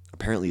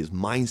 Apparently his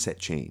mindset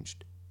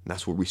changed. And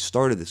that's where we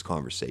started this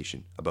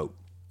conversation about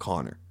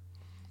Conor.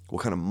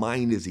 What kind of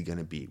mind is he going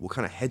to be? What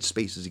kind of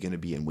headspace is he going to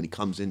be in when he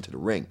comes into the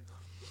ring?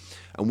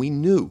 And we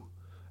knew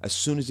as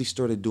soon as he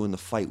started doing the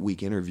fight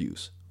week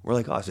interviews, we're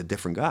like, oh, it's a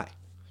different guy.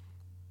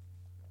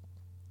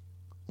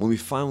 When we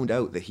found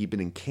out that he'd been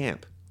in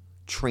camp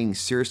training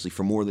seriously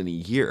for more than a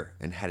year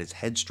and had his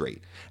head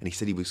straight. And he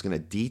said he was going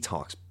to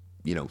detox,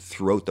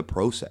 throughout the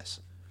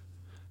process.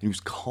 And he was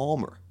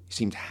calmer. He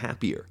seemed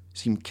happier. He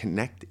seemed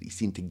connected. He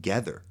seemed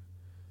together.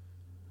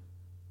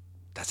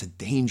 That's a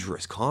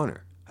dangerous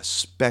Conor,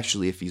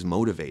 especially if he's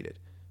motivated.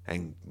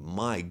 And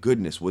my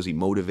goodness, was he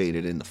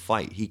motivated in the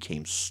fight. He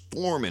came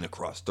storming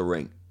across the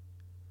ring.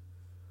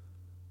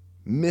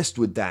 Missed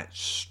with that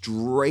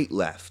straight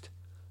left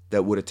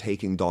that would have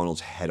taken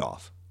Donald's head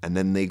off. And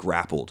then they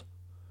grappled.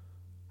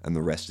 And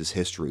the rest is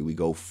history. We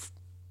go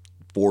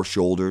four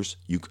shoulders.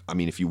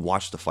 If you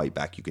watch the fight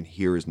back, you can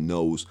hear his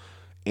nose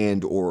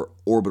and or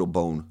orbital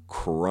bone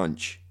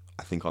crunch,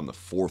 I think on the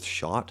fourth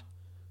shot.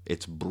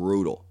 It's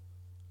brutal.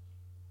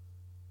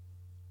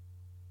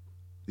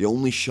 The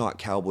only shot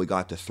Cowboy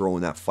got to throw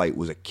in that fight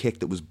was a kick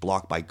that was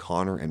blocked by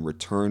Conor and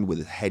returned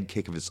with a head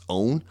kick of his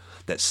own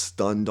that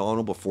stunned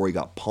Donald before he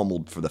got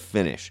pummeled for the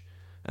finish.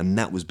 And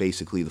that was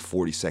basically the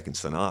 40-second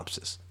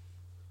synopsis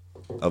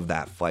of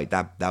that fight.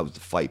 That was the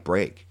fight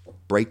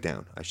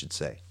breakdown, I should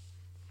say.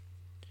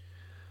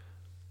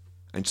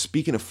 And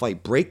speaking of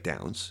fight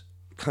breakdowns,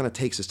 it kind of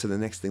takes us to the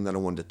next thing that I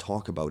wanted to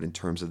talk about in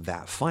terms of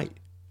that fight,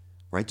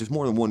 right? There's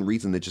more than one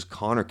reason that just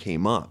Conor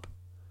came up.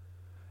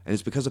 And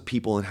it's because of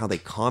people and how they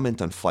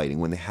comment on fighting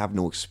when they have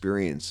no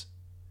experience.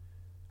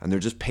 And they're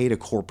just paid a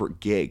corporate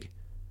gig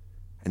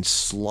and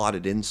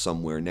slotted in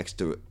somewhere next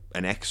to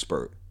an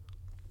expert.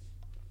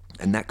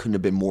 And that couldn't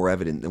have been more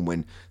evident than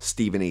when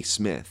Stephen A.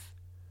 Smith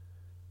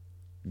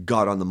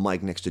got on the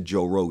mic next to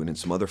Joe Rogan and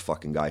some other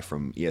fucking guy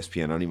from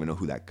ESPN. I don't even know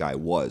who that guy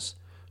was.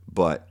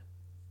 But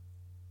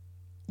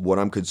what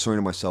I'm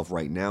concerning myself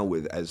right now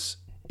with, as,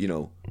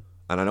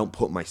 and I don't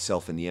put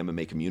myself in the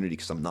MMA community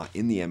because I'm not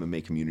in the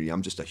MMA community.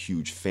 I'm just a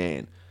huge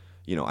fan.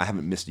 I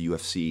haven't missed the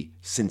UFC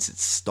since it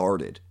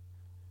started.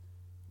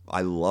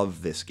 I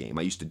love this game.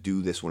 I used to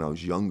do this when I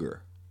was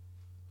younger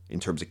in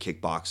terms of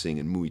kickboxing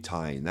and Muay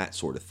Thai and that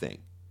sort of thing.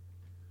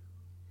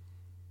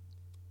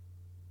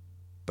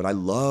 But I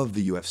love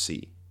the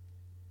UFC.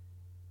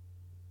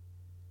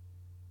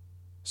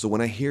 So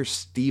when I hear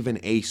Stephen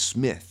A.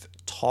 Smith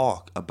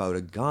talk about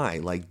a guy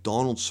like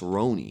Donald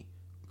Cerrone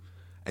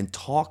and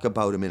talk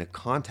about him in a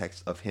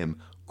context of him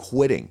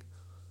quitting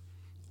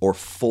or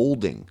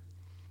folding,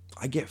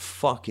 I get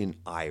fucking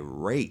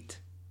irate.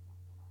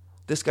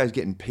 This guy's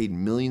getting paid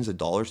millions of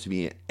dollars to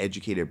be an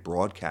educated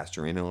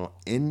broadcaster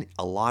in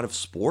a lot of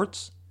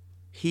sports.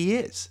 He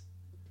is.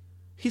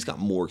 He's got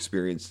more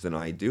experience than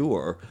I do,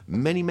 or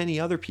many, many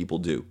other people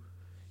do,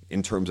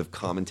 in terms of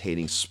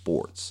commentating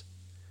sports.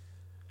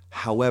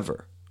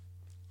 However,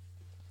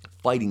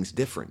 fighting's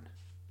different.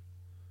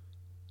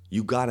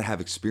 You got to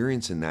have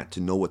experience in that to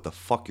know what the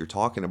fuck you're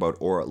talking about,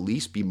 or at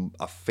least be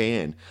a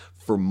fan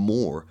for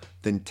more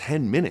than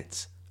 10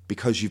 minutes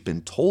because you've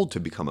been told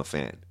to become a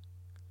fan.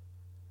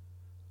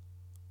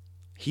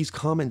 He's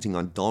commenting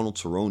on Donald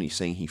Cerrone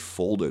saying he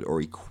folded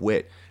or he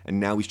quit, and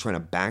now he's trying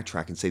to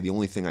backtrack and say the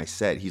only thing I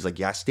said. He's like,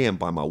 yeah, I stand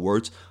by my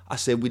words. I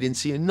said we didn't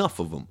see enough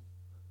of him.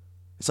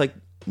 It's like,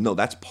 no,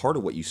 that's part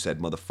of what you said,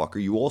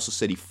 motherfucker. You also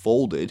said he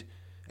folded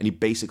and he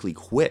basically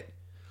quit.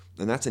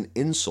 And that's an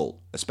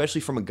insult,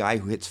 especially from a guy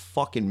who hits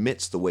fucking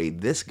mitts the way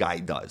this guy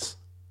does.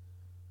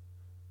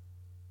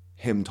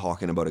 Him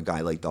talking about a guy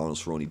like Donald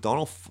Cerrone.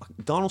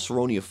 Donald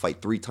Cerrone will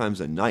fight 3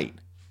 times a night.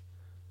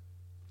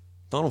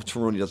 Donald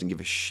Cerrone doesn't give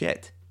a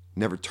shit.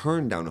 Never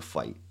turned down a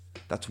fight.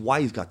 That's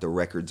why he's got the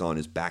records on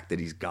his back that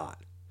he's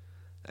got.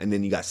 And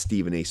then you got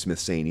Stephen A. Smith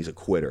saying he's a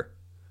quitter.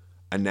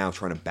 And now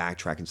trying to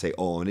backtrack and say,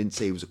 oh, I didn't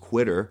say he was a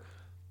quitter.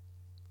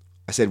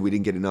 I said we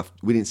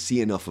didn't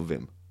see enough of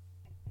him.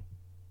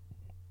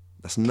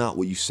 That's not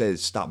what you said.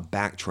 Stop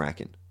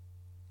backtracking.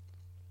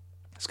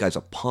 This guy's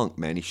a punk,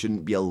 man. He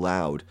shouldn't be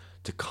allowed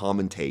to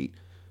commentate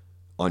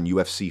on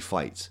UFC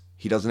fights.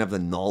 He doesn't have the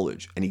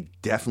knowledge, and he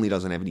definitely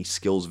doesn't have any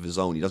skills of his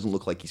own. He doesn't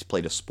look like he's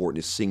played a sport in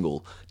a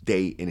single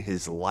day in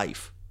his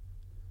life.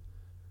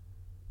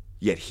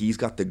 Yet he's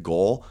got the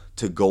gall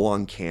to go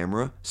on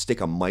camera,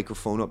 stick a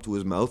microphone up to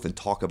his mouth, and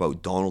talk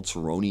about Donald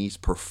Cerrone's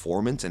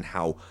performance and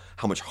how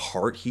much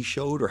heart he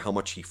showed, or how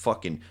much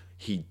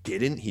he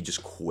didn't. He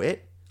just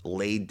quit,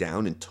 laid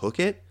down, and took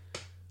it.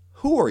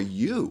 Who are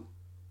you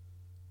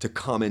to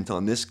comment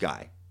on this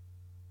guy?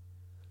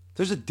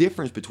 There's a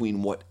difference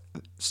between what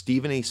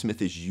Stephen A.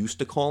 Smith is used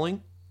to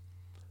calling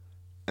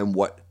and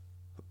what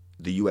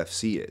the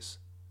UFC is.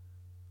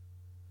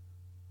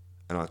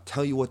 And I'll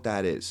tell you what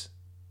that is.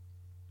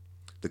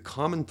 The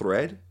common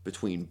thread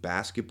between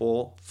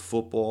basketball,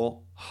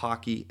 football,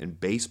 hockey, and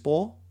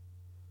baseball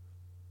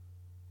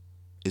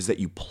is that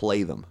you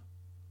play them.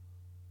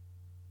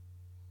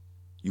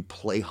 You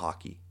play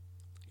hockey.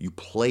 You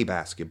play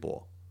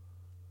basketball.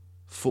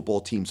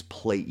 Football teams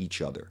play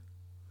each other.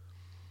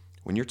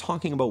 When you're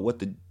talking about what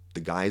the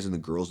guys and the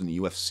girls in the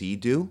UFC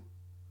do,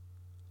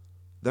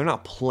 they're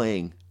not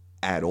playing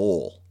at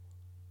all.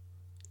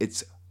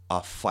 It's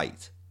a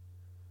fight.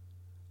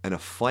 And a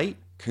fight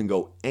can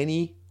go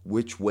any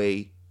which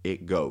way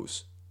it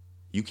goes.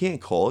 You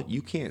can't call it.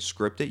 You can't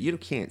script it. You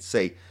can't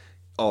say,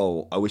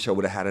 Oh, I wish I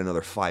would have had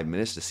another 5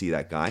 minutes to see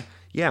that guy.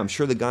 Yeah, I'm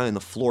sure the guy on the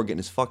floor getting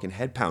his fucking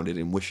head pounded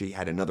and wish he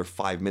had another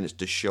 5 minutes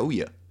to show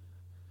you.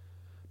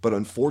 But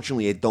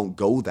unfortunately, it don't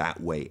go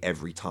that way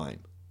every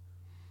time.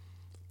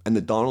 And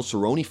the Donald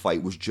Cerrone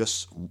fight was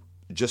just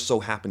so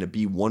happened to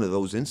be one of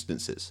those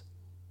instances.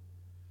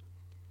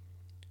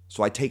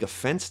 So I take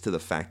offense to the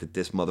fact that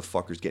this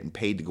motherfucker's getting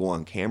paid to go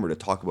on camera to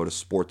talk about a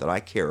sport that I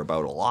care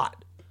about a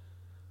lot.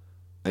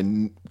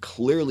 And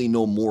clearly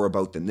know more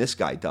about than this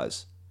guy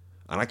does.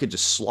 And I could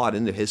just slot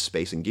into his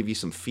space and give you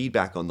some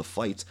feedback on the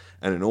fights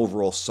and an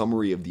overall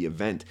summary of the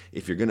event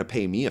if you're going to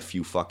pay me a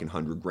few fucking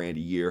 $100,000 a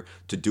year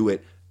to do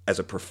it as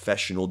a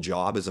professional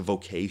job, as a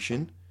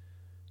vocation.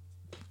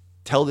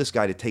 Tell this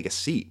guy to take a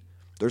seat.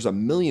 There's a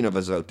million of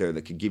us out there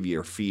that could give you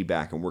your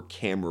feedback and we're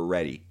camera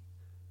ready.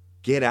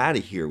 Get out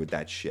of here with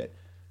that shit.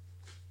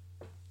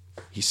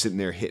 He's sitting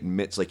there hitting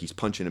mitts like he's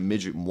punching a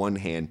midget in one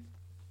hand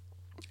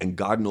and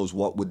God knows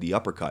what with the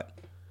uppercut.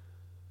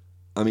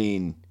 I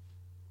mean,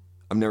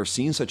 I've never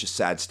seen such a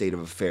sad state of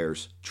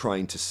affairs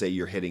trying to say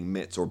you're hitting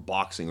mitts or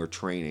boxing or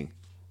training.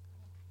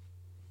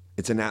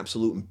 It's an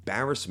absolute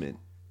embarrassment,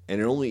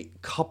 and it only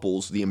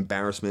couples the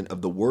embarrassment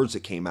of the words that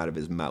came out of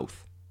his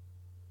mouth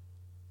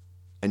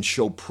and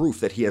show proof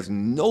that he has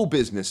no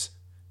business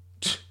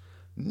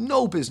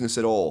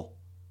at all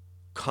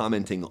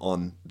commenting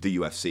on the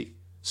UFC.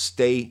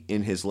 Stay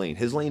in his lane.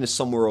 His lane is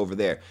somewhere over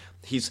there.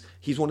 He's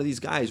one of these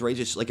guys, right?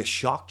 Just like a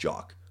shock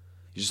jock.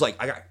 He's just like,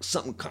 I got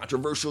something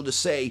controversial to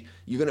say.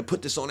 You're going to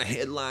put this on a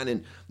headline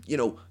and, you're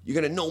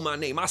going to know my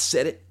name. I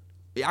said it.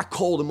 Yeah, I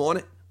called him on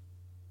it.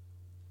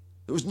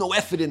 There was no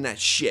effort in that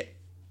shit.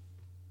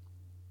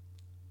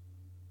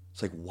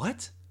 It's like,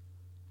 what?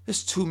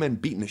 There's two men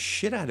beating the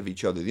shit out of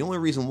each other. The only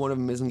reason one of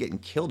them isn't getting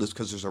killed is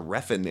because there's a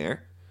ref in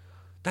there.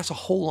 That's a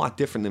whole lot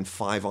different than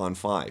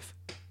 5-on-5.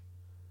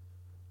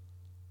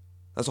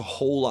 That's a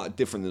whole lot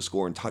different than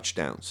scoring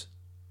touchdowns.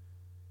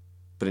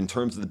 But in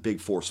terms of the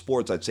big four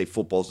sports, I'd say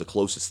football's the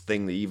closest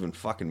thing that even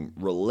fucking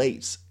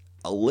relates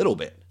a little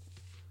bit.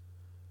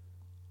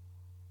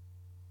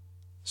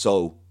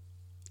 So,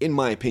 in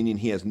my opinion,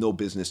 he has no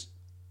business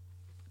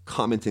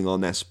commenting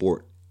on that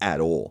sport at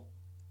all.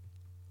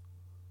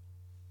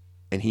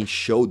 And he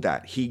showed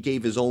that. He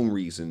gave his own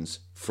reasons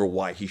for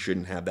why he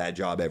shouldn't have that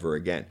job ever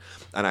again.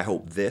 And I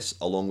hope this,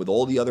 along with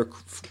all the other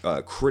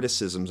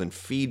criticisms and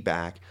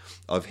feedback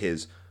of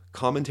his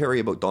commentary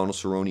about Donald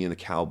Cerrone and the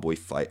Cowboy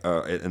fight,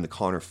 and the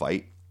Conor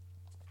fight,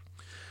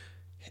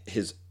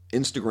 his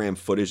Instagram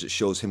footage that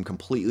shows him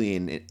completely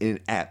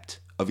inept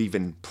of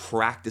even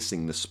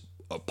practicing this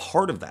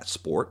part of that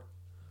sport,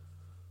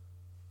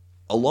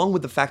 along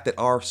with the fact that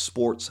our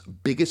sport's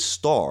biggest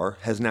star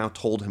has now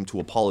told him to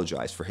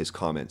apologize for his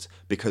comments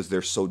because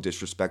they're so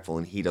disrespectful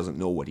and he doesn't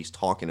know what he's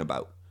talking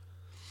about.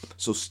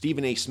 So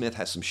Stephen A. Smith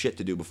has some shit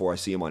to do before I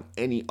see him on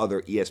any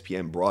other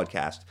ESPN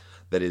broadcast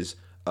that is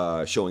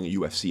showing a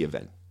UFC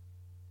event.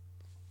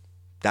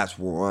 That's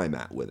where I'm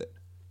at with it.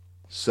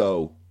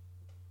 So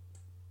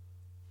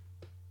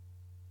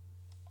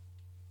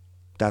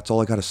that's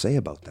all I got to say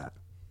about that.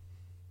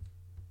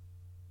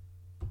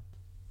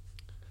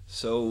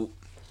 So,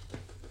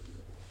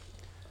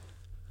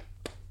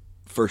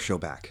 first show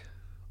back.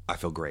 I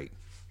feel great.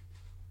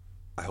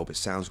 I hope it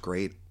sounds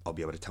great. I'll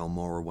be able to tell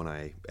more when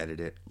I edit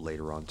it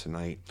later on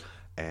tonight.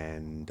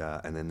 And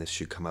then this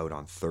should come out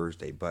on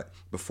Thursday. But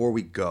before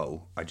we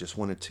go, I just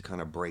wanted to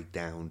kind of break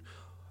down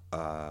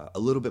a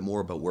little bit more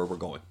about where we're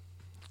going.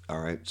 All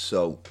right,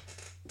 so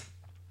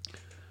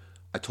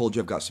I told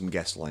you I've got some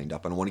guests lined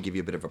up, and I want to give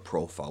you a bit of a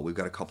profile. We've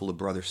got a couple of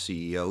brother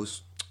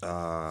CEOs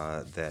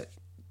that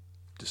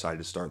decided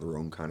to start their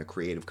own kind of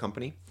creative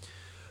company.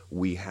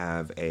 We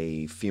have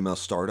a female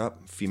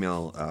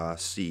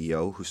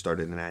CEO who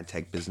started an ad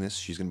tech business.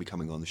 She's going to be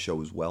coming on the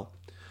show as well.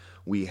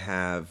 We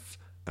have,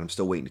 and I'm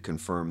still waiting to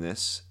confirm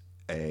this,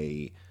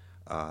 a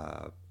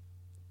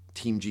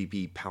Team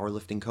GP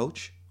powerlifting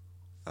coach.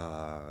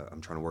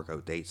 I'm trying to work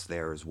out dates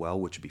there as well,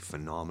 which would be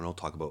phenomenal.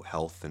 Talk about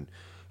health and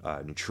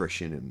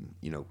nutrition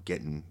and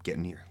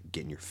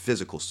getting your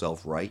physical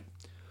self right.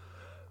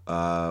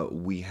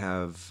 We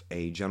have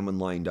a gentleman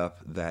lined up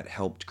that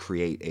helped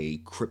create a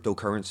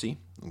cryptocurrency.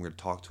 I'm going to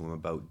talk to him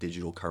about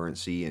digital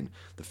currency and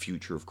the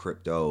future of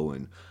crypto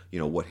and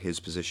what his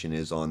position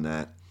is on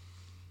that.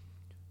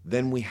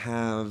 Then we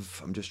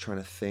have, I'm just trying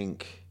to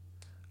think,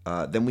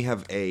 then we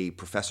have a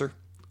professor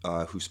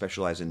who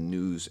specializes in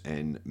news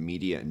and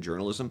media and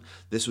journalism.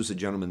 This was a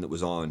gentleman that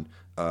was on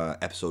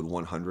episode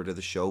 100 of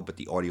the show, but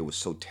the audio was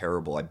so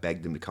terrible, I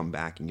begged him to come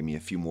back and give me a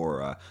few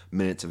more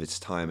minutes of his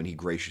time, and he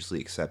graciously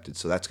accepted,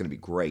 so that's going to be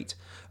great.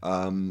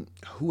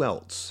 Who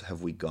else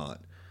have we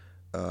got?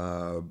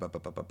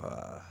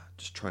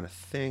 Just trying to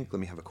think. Let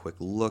me have a quick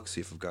look,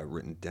 see if I've got it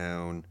written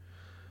down.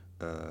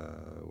 Where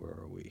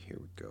are we? Here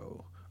we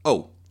go.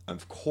 Oh,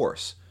 of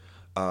course.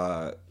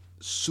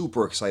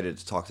 Super excited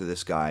to talk to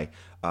this guy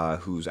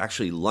who's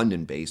actually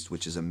London-based,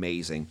 which is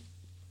amazing.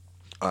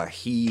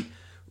 He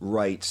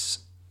writes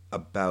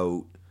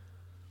about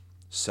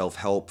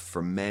self-help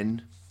for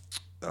men,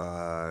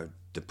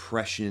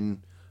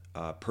 depression,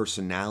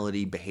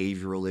 personality,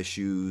 behavioral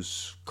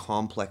issues,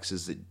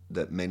 complexes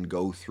that men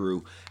go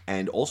through,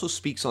 and also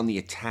speaks on the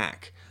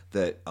attack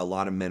that a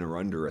lot of men are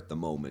under at the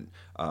moment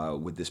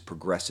with this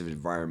progressive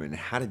environment, and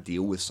how to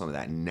deal with some of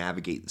that and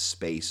navigate the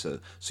space so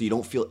you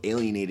don't feel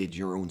alienated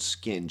your own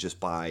skin just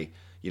by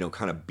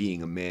kind of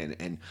being a man.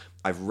 And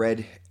I've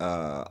read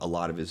a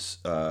lot of his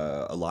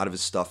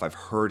stuff. I've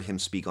heard him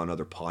speak on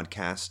other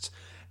podcasts,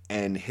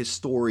 and his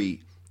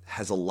story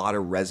has a lot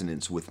of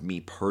resonance with me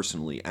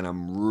personally, and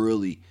I'm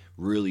really,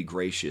 really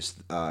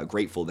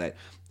grateful that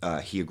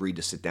he agreed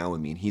to sit down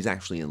with me. And he's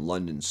actually in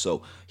London,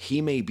 so he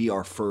may be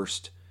our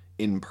first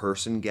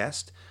in-person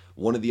guest.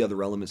 One of the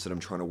other elements that I'm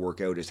trying to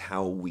work out is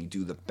how we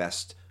do the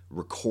best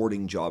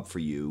recording job for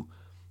you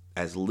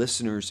as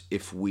listeners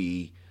if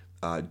we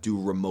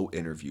do remote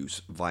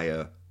interviews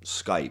via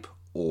Skype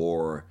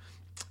or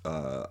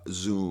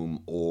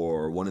Zoom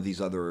or one of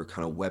these other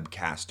kind of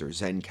webcaster,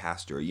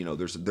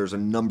 Zencaster. There's a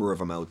number of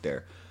them out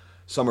there.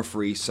 Some are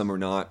free, some are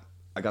not.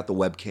 I got the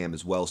webcam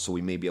as well, so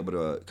we may be able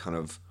to kind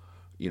of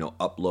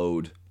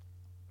upload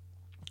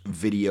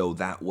video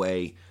that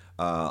way.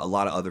 A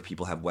lot of other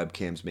people have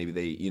webcams.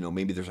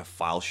 Maybe there's a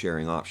file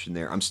sharing option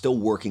there. I'm still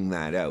working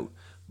that out,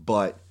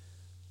 but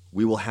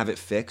we will have it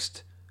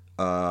fixed.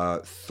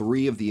 4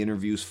 of the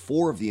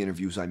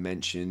interviews I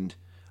mentioned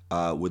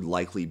would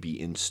likely be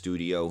in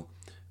studio.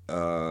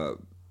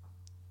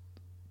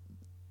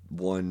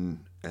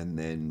 One, and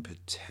then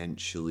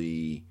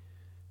potentially,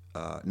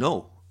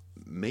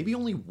 maybe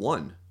only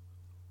one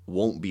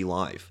won't be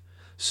live.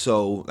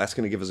 So that's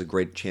going to give us a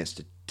great chance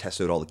to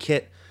test out all the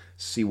kit,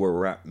 see where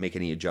we're at, make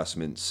any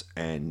adjustments,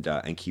 and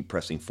keep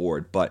pressing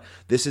forward. But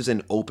this is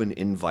an open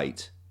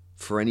invite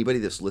for anybody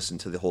that's listened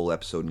to the whole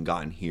episode and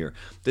gotten here.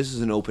 This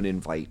is an open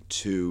invite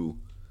to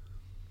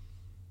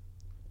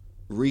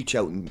reach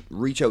out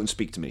and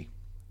speak to me.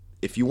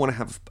 If you want to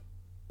have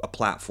a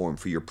platform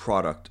for your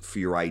product, for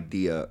your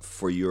idea,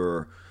 for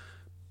your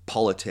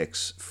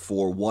politics,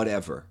 for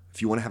whatever,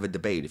 if you want to have a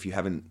debate, if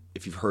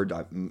you've heard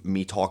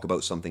me talk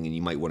about something and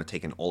you might want to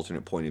take an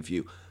alternate point of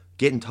view,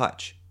 get in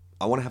touch.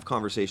 I want to have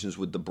conversations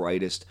with the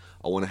brightest.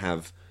 I want to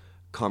have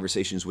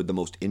conversations with the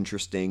most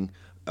interesting.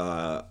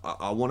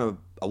 I want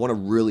to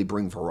really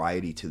bring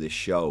variety to this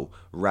show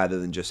rather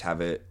than just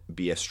have it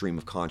be a stream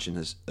of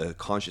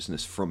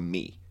consciousness from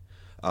me.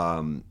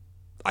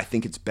 I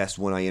think it's best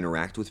when I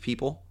interact with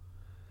people,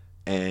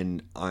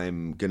 and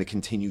I'm going to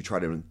continue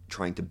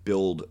trying to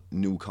build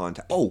new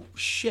content. Oh,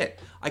 shit.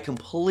 I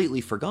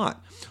completely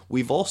forgot.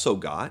 We've also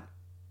got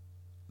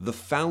the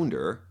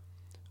founder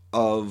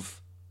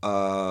of,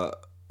 I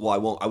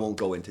won't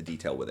go into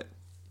detail with it.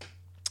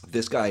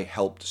 This guy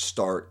helped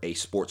start a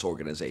sports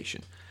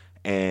organization,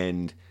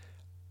 and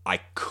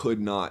I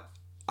could not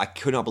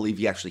believe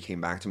he actually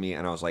came back to me,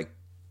 and I was like,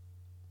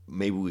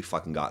 maybe we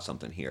fucking got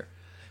something here.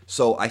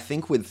 So I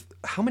think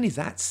how many is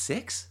that?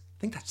 6? I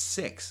think that's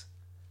 6.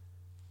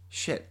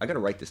 Shit, I gotta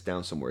write this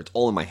down somewhere. It's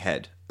all in my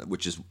head,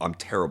 I'm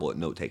terrible at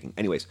note taking.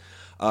 Anyways,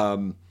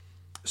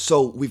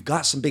 so we've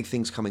got some big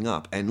things coming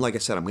up, and like I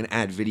said, I'm gonna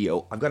add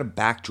video. I've got a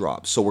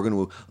backdrop, so we're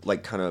gonna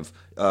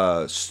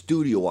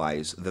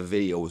studioize the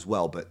video as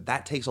well. But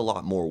that takes a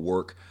lot more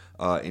work,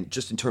 in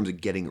terms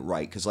of getting it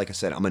right. Because like I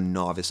said, I'm a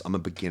novice, I'm a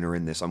beginner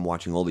in this. I'm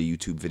watching all the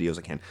YouTube videos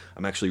I can.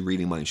 I'm actually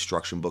reading my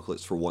instruction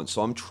booklets for once,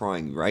 so I'm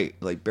trying. Right,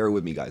 like bear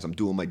with me, guys. I'm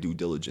doing my due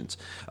diligence.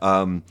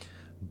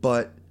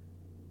 But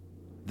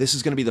this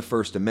is going to be the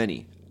first of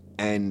many.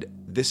 And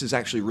this is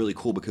actually really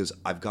cool because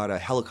I've got a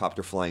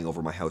helicopter flying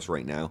over my house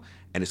right now,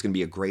 and it's going to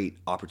be a great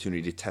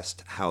opportunity to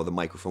test how the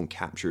microphone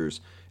captures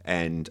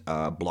and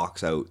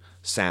blocks out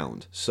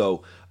sound.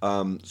 So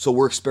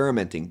we're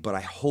experimenting, but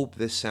I hope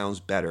this sounds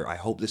better. I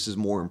hope this is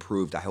more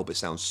improved. I hope it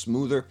sounds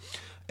smoother.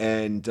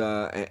 And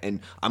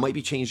I might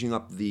be changing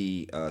up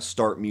the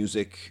start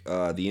music,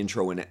 the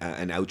intro and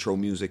outro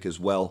music as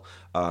well.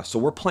 So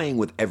we're playing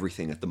with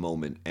everything at the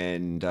moment,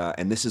 and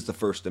this is the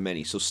first of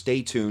many. So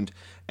stay tuned,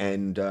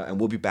 and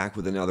we'll be back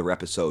with another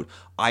episode.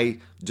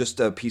 Just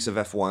a piece of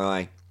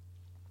FYI.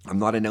 I'm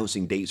not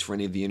announcing dates for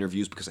any of the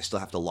interviews because I still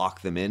have to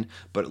lock them in.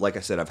 But like I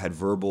said, I've had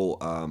verbal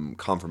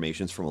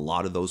confirmations from a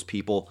lot of those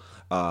people,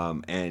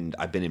 and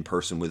I've been in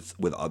person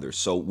with others.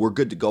 So we're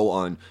good to go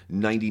on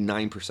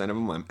 99% of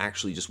them. I'm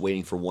actually just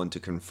waiting for one to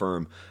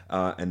confirm,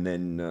 and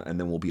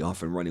then we'll be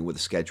off and running with a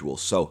schedule.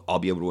 So I'll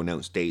be able to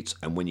announce dates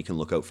and when you can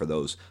look out for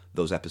those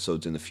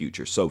episodes in the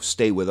future. So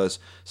stay with us,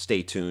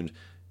 stay tuned.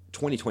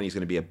 2020 is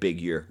going to be a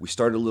big year. We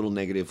started a little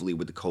negatively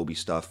with the Kobe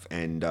stuff,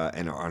 and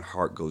our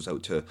heart goes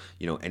out to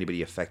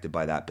anybody affected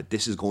by that. But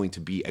this is going to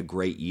be a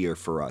great year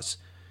for us.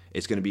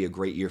 It's going to be a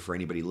great year for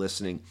anybody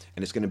listening,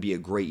 and it's going to be a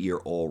great year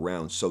all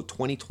around. So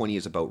 2020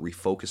 is about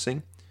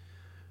refocusing,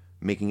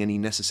 making any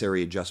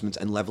necessary adjustments,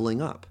 and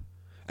leveling up,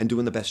 and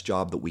doing the best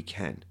job that we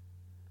can.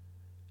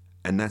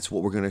 And that's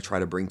what we're going to try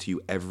to bring to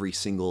you every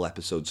single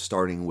episode,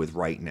 starting with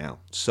right now.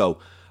 So,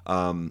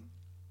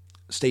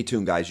 stay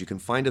tuned, guys. You can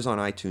find us on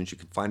iTunes. You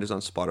can find us on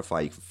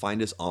Spotify. You can find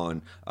us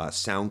on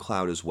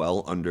SoundCloud as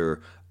well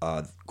under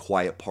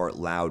Quiet Part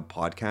Loud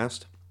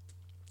Podcast.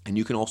 And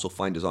you can also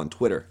find us on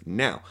Twitter.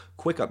 Now,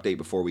 quick update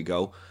before we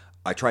go.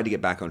 I tried to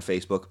get back on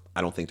Facebook.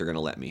 I don't think they're going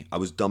to let me. I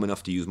was dumb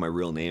enough to use my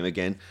real name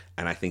again,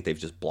 and I think they've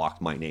just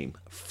blocked my name.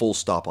 Full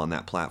stop on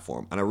that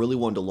platform. And I really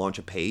wanted to launch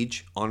a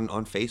page on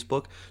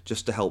Facebook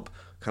just to help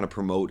kind of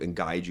promote and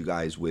guide you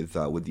guys with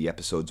the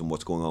episodes and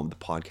what's going on with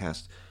the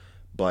podcast.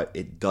 But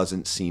it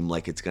doesn't seem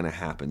like it's going to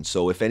happen.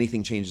 So if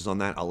anything changes on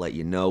that, I'll let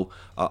you know.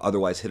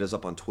 Otherwise, hit us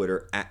up on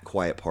Twitter at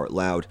Quiet Part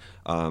Loud.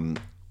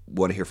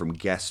 Want to hear from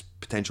guests,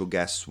 potential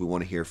guests. We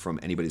want to hear from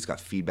anybody who's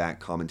got feedback,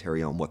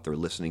 commentary on what they're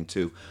listening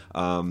to.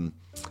 And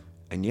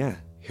yeah,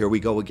 here we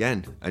go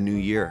again, a new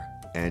year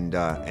and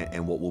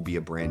what will be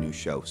a brand new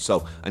show.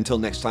 So until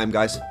next time,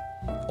 guys,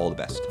 all the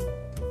best.